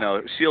 Yes. Yeah.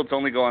 No, shields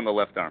only go on the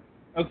left arm.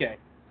 Okay.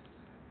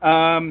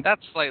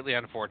 That's slightly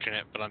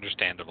unfortunate, but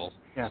understandable.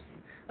 Yeah.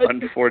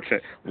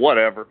 Unfortunate.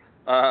 Whatever.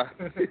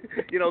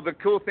 The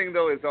cool thing,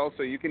 though, is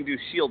also you can do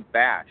shield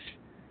bash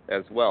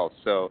as well.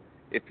 So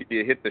if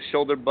you hit the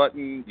shoulder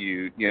button,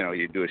 you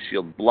do a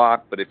shield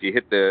block. But if you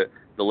hit the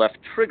left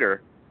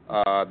trigger,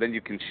 then you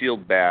can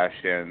shield bash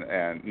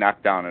and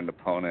knock down an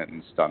opponent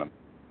and stun him.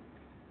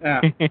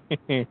 Yeah.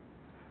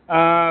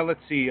 Let's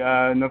see.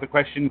 Another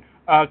question.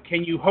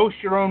 Can you host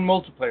your own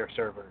multiplayer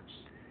servers?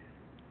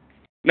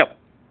 No.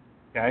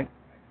 Okay.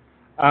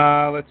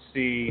 Let's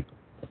see.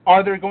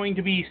 Are there going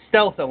to be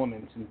stealth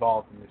elements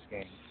involved in this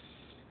game?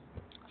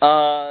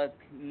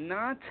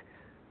 Not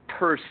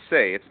per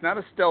se. It's not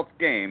a stealth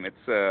game.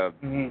 It's a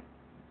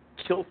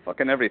kill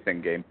fucking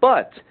everything game.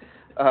 But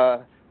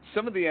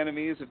some of the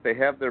enemies, if they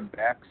have their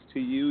backs to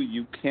you,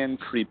 you can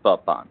creep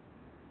up on.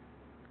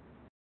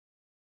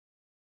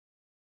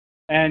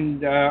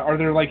 And are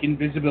there, like,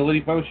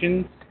 invisibility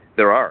potions?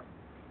 There are.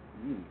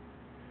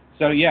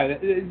 So, yeah,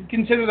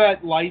 consider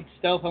that light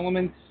stealth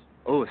elements.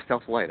 Oh,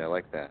 stealth light. I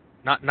like that.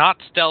 Not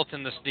stealth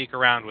in the sneak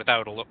around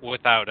without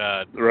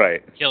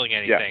right. killing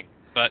anything,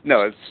 but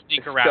no, it's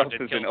sneak around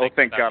and kill. Oh,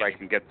 thank God, I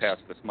can get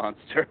past this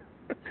monster.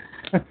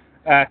 There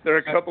are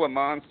a couple of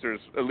monsters,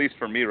 at least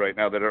for me right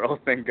now, that are. Oh,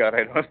 thank God,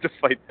 I don't have to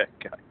fight that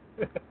guy.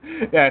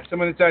 Yeah,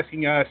 someone is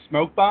asking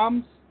smoke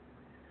bombs.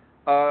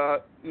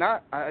 They're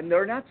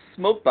not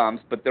smoke bombs,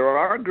 but there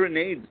are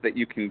grenades that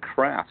you can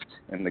craft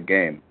in the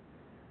game.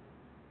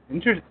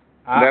 Interesting.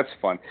 That's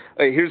fun.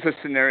 Here's a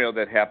scenario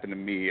that happened to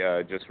me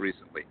just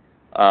recently.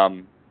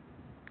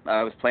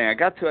 I was playing.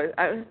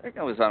 I think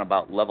I was on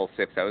about level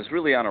 6. I was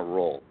really on a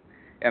roll,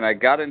 and I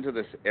got into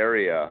this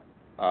area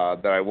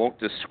that I won't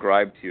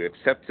describe to you,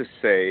 except to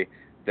say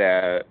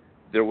that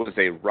there was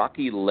a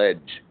rocky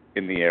ledge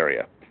in the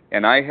area,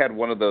 and I had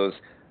one of those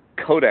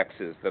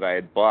codexes that I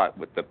had bought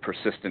with the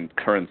persistent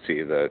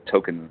currency, the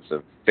tokens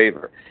of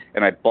favor,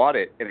 and I bought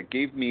it, and it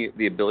gave me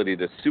the ability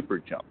to super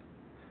jump.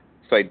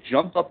 So I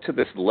jump up to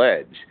this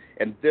ledge,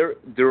 and there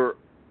are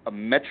a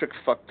metric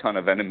fuck ton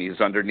of enemies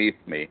underneath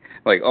me.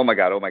 Like, oh my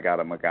God,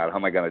 how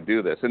am I going to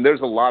do this? And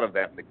there's a lot of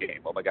that in the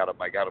game. Oh my God, how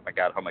am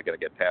I going to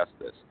get past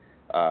this?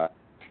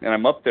 And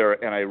I'm up there,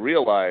 and I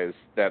realize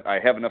that I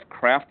have enough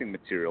crafting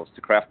materials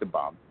to craft a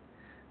bomb.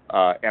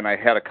 And I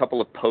had a couple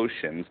of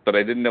potions, but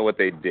I didn't know what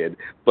they did.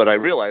 But I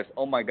realized,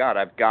 oh my God,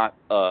 I've got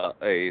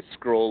a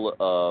scroll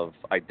of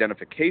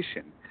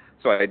identification.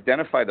 So I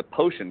identify the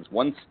potions,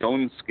 one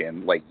stone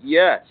skin, like,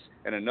 yes,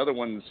 and another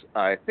one's,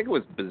 I think it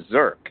was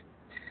Berserk.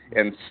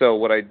 And so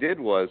what I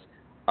did was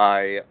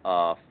I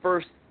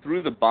first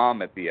threw the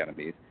bomb at the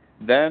enemies,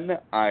 then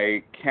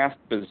I cast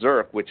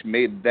Berserk, which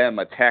made them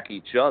attack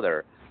each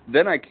other,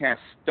 then I cast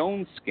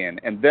Stone Skin,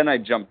 and then I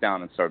jumped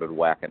down and started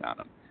whacking on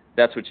them.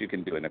 That's what you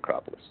can do in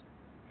Necropolis.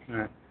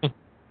 All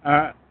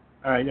right.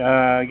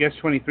 I guess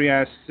 23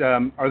 asks,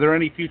 are there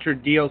any future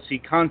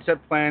DLC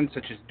concept plans,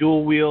 such as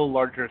dual wheel,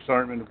 larger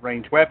assortment of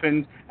ranged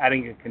weapons,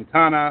 adding a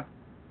katana?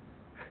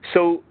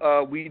 So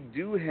we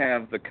do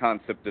have the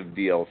concept of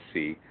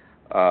DLC,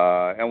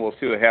 and we'll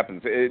see what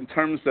happens. In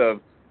terms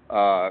of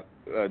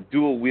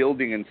dual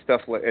wielding and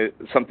stuff, like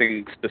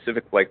something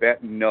specific like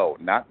that, no,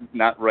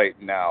 not right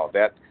now.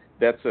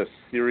 That's a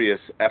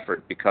serious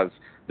effort because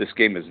this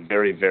game is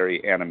very,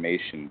 very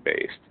animation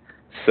based.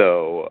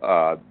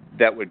 So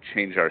that would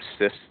change our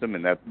system,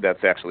 and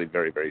that's actually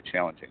very, very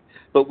challenging.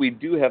 But we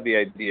do have the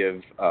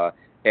idea of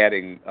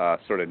adding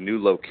sort of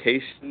new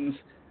locations,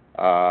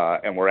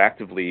 and we're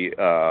actively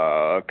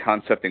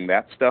concepting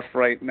that stuff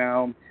right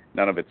now.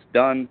 None of it's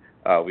done.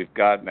 We've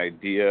got an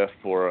idea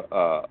for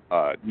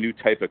a new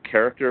type of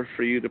character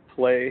for you to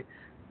play,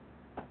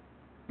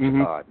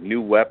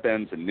 new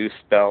weapons and new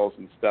spells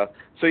and stuff.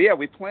 So yeah,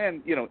 we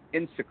plan,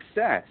 in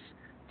success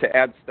to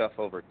add stuff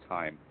over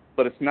time.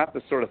 But it's not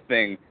the sort of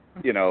thing,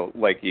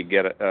 like you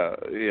get,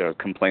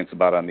 complaints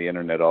about on the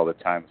internet all the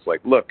time. It's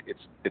like, look,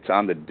 it's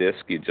on the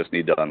disc. You just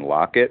need to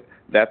unlock it.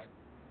 That,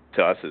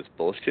 to us, is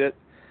bullshit.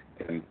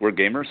 And we're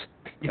gamers,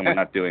 and we're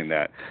not doing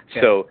that.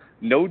 Yeah. So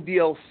no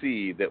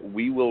DLC that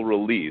we will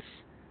release,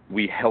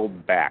 we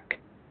held back.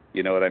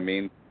 You know what I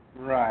mean?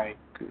 Right.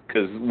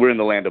 Because we're in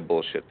the land of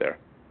bullshit there.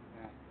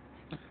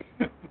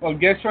 Yeah. Well,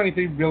 Guest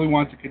 23 really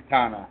wants a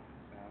katana.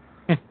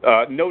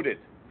 So. Noted.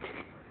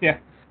 Yeah.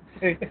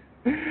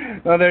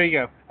 Well, there you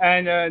go.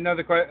 And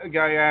another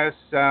guy asks,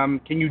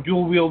 can you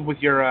dual wield with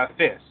your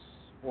fists,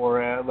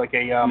 or like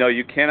a? No,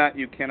 you cannot.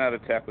 You cannot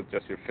attack with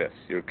just your fists.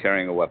 You're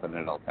carrying a weapon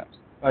at all times.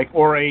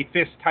 Or a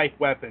fist type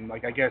weapon,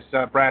 like I guess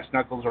brass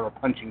knuckles or a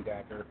punching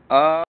dagger.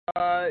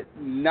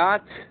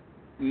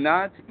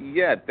 Not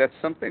yet. That's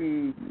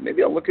something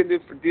maybe I'll look into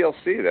for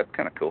DLC. That's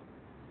kind of cool.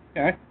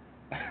 Okay.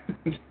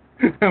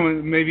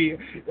 Maybe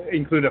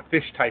include a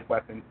fish type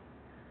weapon.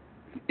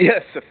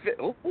 Yes, a fish.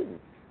 Oh,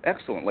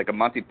 excellent. Like a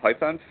Monty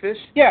Python fish?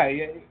 Yeah.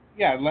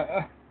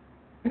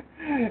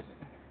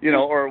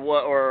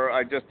 Or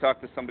I just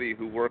talked to somebody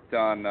who worked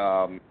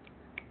on,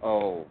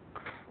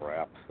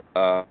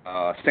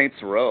 Saints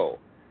Row.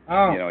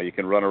 Oh. You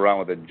can run around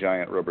with a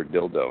giant rubber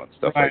dildo and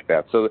stuff like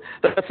that. So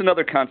that's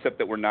another concept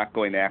that we're not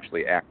going to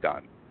actually act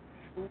on.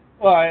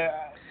 Well,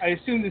 I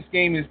assume this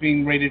game is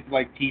being rated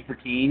like T for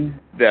teen.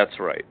 That's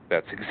right.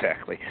 That's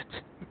exactly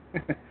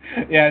it.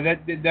 Yeah,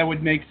 that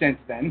would make sense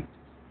then.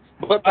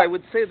 But I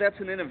would say that's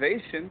an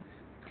innovation.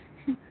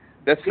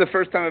 That's the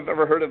first time I've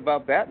ever heard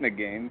about that in a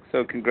game.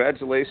 So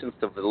congratulations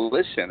to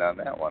Volition on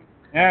that one.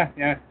 Yeah.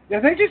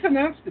 They just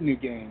announced a new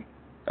game.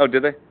 Oh,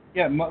 did they?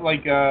 Yeah,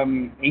 like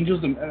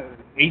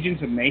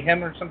Agents of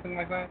Mayhem or something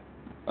like that.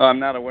 Oh, I'm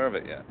not aware of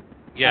it yet.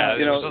 Yeah,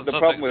 the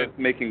problem with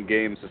making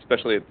games,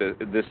 especially at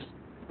this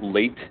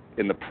late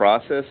in the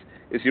process,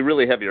 is you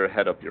really have your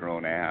head up your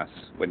own ass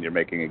when you're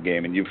making a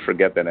game, and you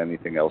forget that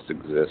anything else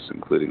exists,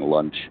 including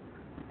lunch.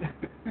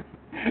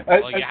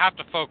 Well, you have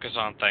to focus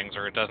on things,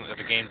 or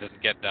the game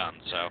doesn't get done.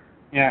 So.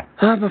 Yeah.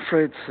 I'm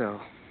afraid so.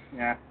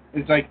 Yeah,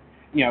 it's like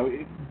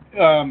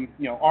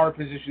our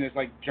position as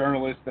like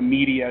journalists, the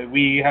media,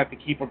 we have to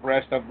keep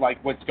abreast of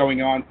like what's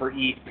going on for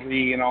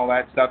E3 and all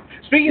that stuff.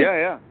 Speaking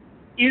of,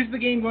 is the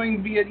game going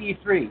to be at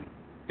E3?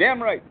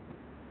 Damn right.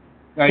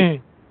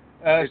 Like,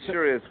 it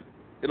sure is.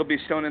 It'll be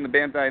shown in the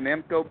Bandai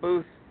Namco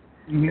booth,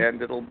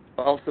 and it'll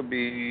also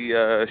be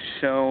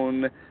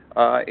shown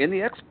in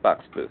the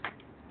Xbox booth.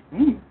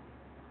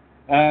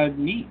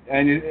 Neat.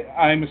 And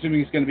I'm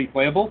assuming it's going to be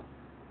playable?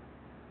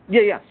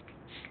 Yeah.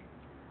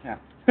 Yeah.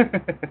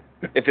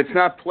 If it's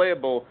not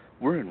playable,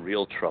 we're in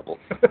real trouble.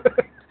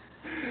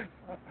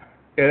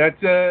 Yeah,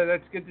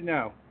 that's good to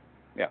know.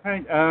 Yeah. All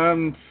right.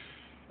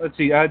 Let's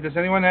see. Does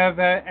anyone have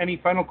any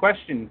final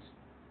questions?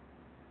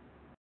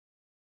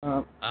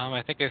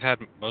 I think I've had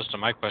most of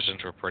my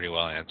questions were pretty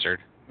well answered.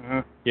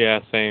 Yeah,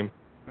 same.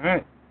 All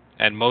right.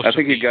 And I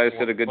think you guys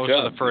did a good job.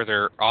 Most of the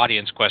further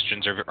audience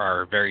questions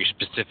are very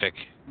specific.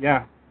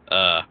 Yeah.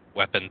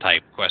 Weapon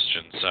type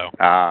questions. So.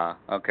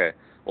 Okay.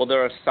 Well,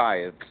 there are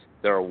scythes,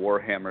 there are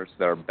warhammers,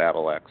 there are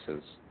battle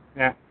axes.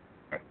 Yeah.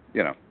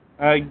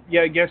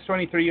 Guest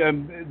 23.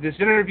 This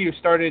interview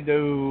started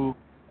to.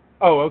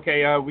 Oh,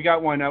 okay. We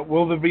got one.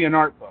 Will there be an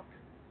art book?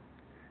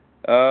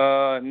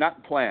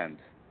 Not planned,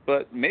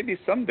 but maybe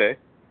someday.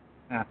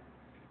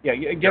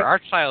 Your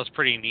art style is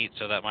pretty neat,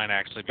 so that might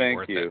actually be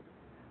worth it. Thank you.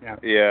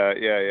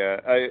 Yeah.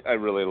 I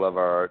really love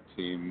our art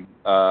team.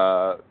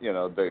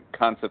 The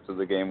concept of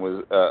the game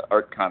was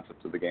art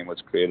concept of the game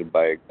was created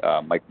by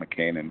Mike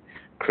McCain and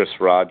Chris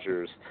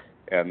Rogers,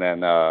 and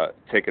then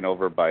taken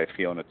over by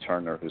Fiona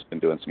Turner, who's been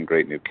doing some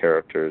great new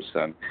characters.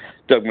 And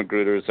Doug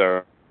Magruder is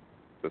our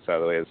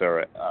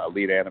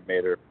lead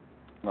animator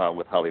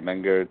with Holly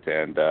Mengert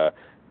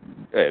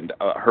and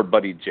her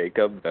buddy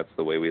Jacob. That's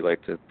the way we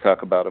like to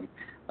talk about him.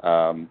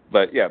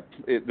 But yeah,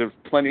 there's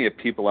plenty of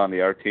people on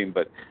the art team,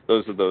 but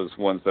those are those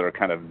ones that are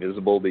kind of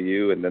visible to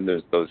you, and then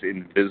there's those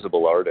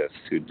invisible artists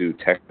who do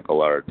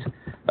technical art,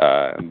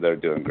 and they're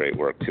doing great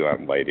work too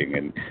on lighting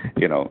and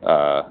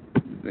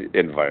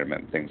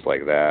environment and things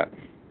like that.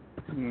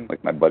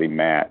 Like my buddy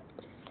Matt.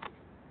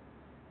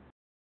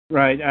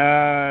 Right.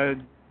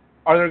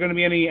 Are there going to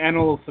be any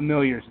animal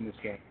familiars in this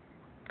game?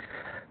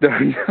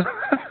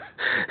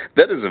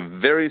 That is a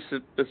very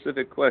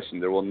specific question.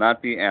 There will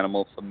not be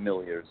animal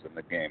familiars in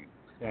the game.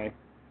 Okay.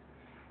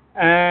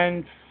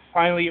 And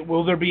finally,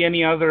 will there be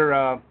any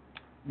other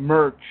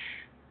merch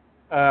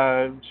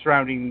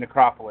surrounding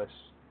Necropolis?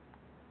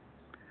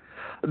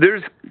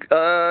 There's.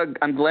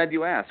 I'm glad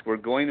you asked. We're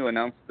going to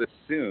announce this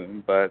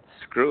soon, but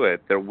screw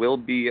it. There will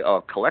be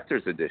a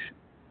collector's edition.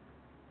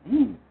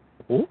 Ooh.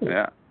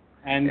 Yeah.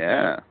 And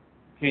yeah.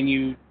 Can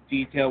you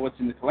detail what's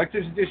in the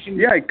collector's edition?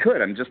 Yeah, I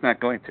could. I'm just not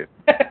going to.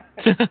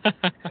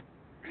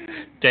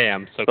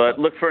 Damn. So. But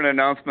look for an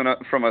announcement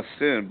from us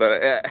soon. But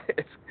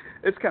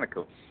it's kind of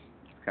cool.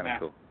 It's kind of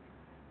cool.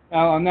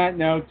 Well, on that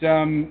note,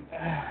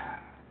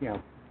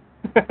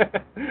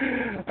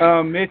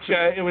 Mitch,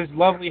 it was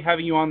lovely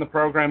having you on the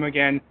program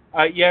again.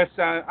 Yes,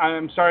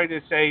 I'm sorry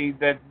to say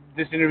that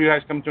this interview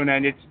has come to an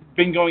end. It's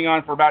been going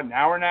on for about an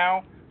hour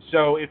now,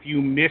 so if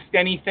you missed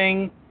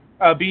anything,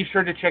 be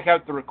sure to check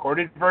out the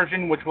recorded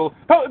version, which will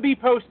be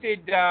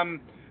posted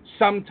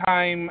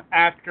sometime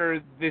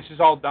after this is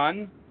all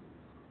done.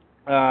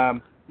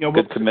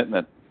 Good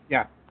commitment.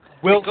 Yeah.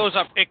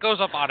 It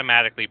goes up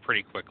automatically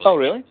pretty quickly. Oh,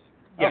 really?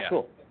 Yeah. Oh,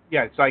 cool.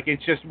 Yeah,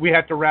 it's just we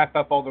have to wrap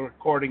up all the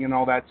recording and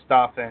all that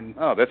stuff, and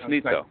that's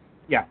neat though.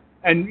 Yeah,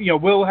 and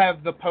we'll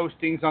have the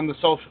postings on the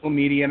social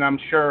media, and I'm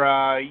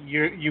sure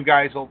you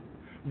guys will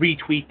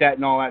retweet that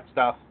and all that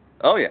stuff.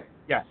 Oh yeah.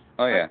 Yeah.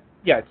 Oh yeah.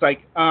 Yeah, it's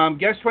like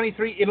Guest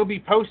 23. It'll be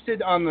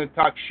posted on the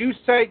Talk Shoe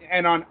site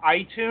and on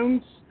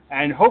iTunes,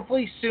 and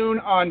hopefully soon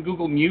on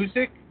Google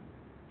Music.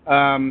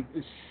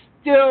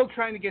 Still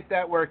trying to get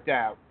that worked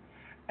out.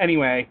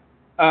 Anyway.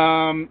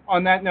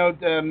 On that note,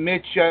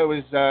 Mitch, it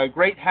was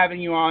great having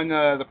you on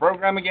the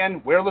program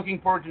again. We're looking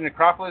forward to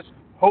Necropolis.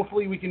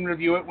 Hopefully we can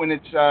review it when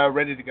it's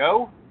ready to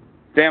go.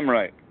 Damn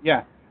right.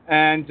 Yeah.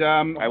 And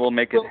I will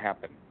make it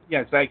happen.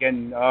 Yes,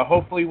 and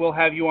hopefully we'll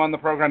have you on the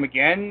program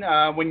again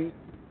when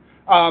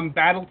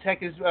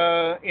BattleTech is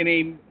in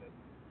a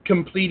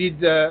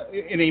completed,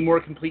 in a more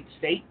complete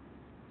state.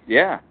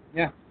 Yeah.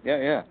 Yeah. Yeah,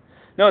 yeah.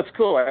 No, it's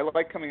cool. I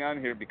like coming on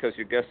here because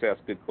your guests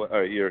ask good,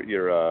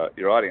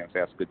 your audience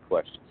asks good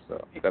questions. So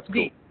that's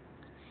cool.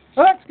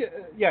 Well, that's good.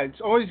 Yeah,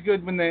 it's always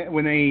good when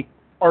they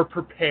are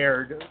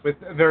prepared with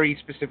very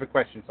specific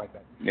questions like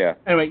that. Yeah.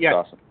 Anyway, yeah.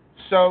 That's awesome.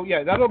 So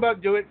yeah, that'll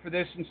about do it for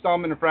this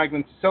installment of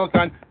Fragments of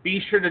Silicon. Be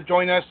sure to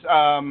join us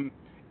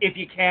if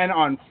you can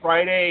on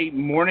Friday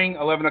morning,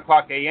 11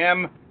 o'clock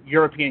a.m.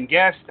 European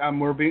guest.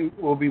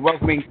 We'll be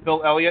welcoming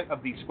Phil Elliott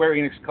of the Square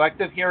Enix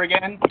Collective here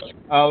again.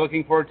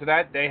 Looking forward to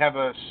that. They have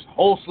a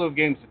whole slew of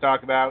games to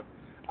talk about.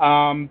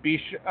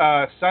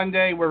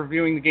 Sunday, we're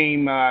reviewing the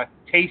game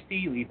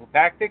Tasty, Lethal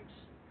Tactics.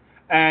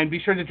 And be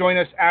sure to join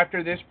us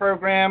after this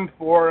program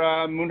for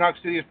Moonhawk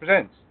Studios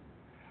Presents.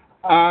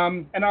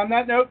 And on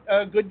that note,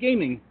 good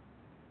gaming.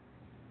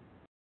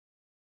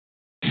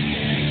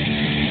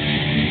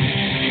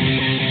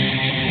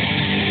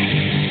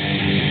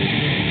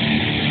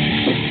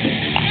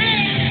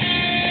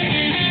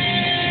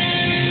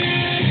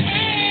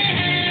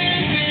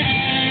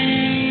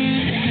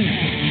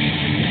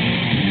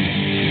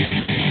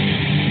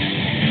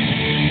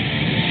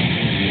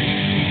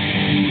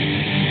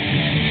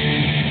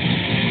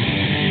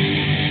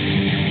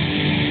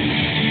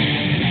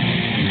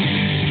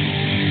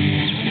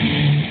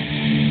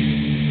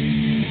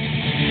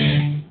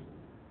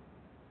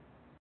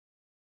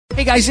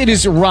 Hey guys, it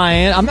is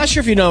Ryan. I'm not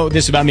sure if you know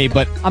this about me,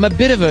 but I'm a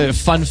bit of a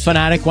fun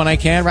fanatic when I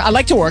can. I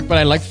like to work, but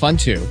I like fun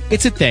too.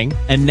 It's a thing.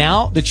 And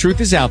now the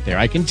truth is out there.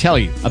 I can tell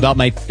you about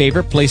my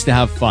favorite place to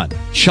have fun.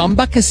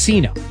 Chumba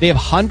Casino. They have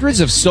hundreds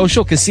of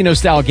social casino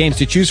style games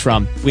to choose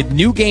from with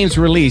new games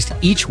released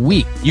each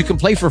week. You can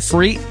play for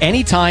free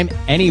anytime,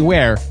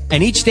 anywhere.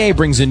 And each day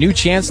brings a new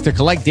chance to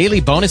collect daily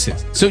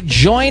bonuses. So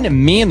join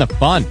me in the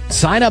fun.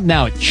 Sign up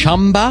now at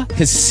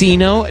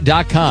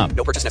ChumbaCasino.com.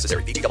 No purchase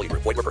necessary. VGW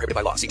Group. Void where prohibited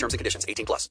by law. See terms and conditions. 18+.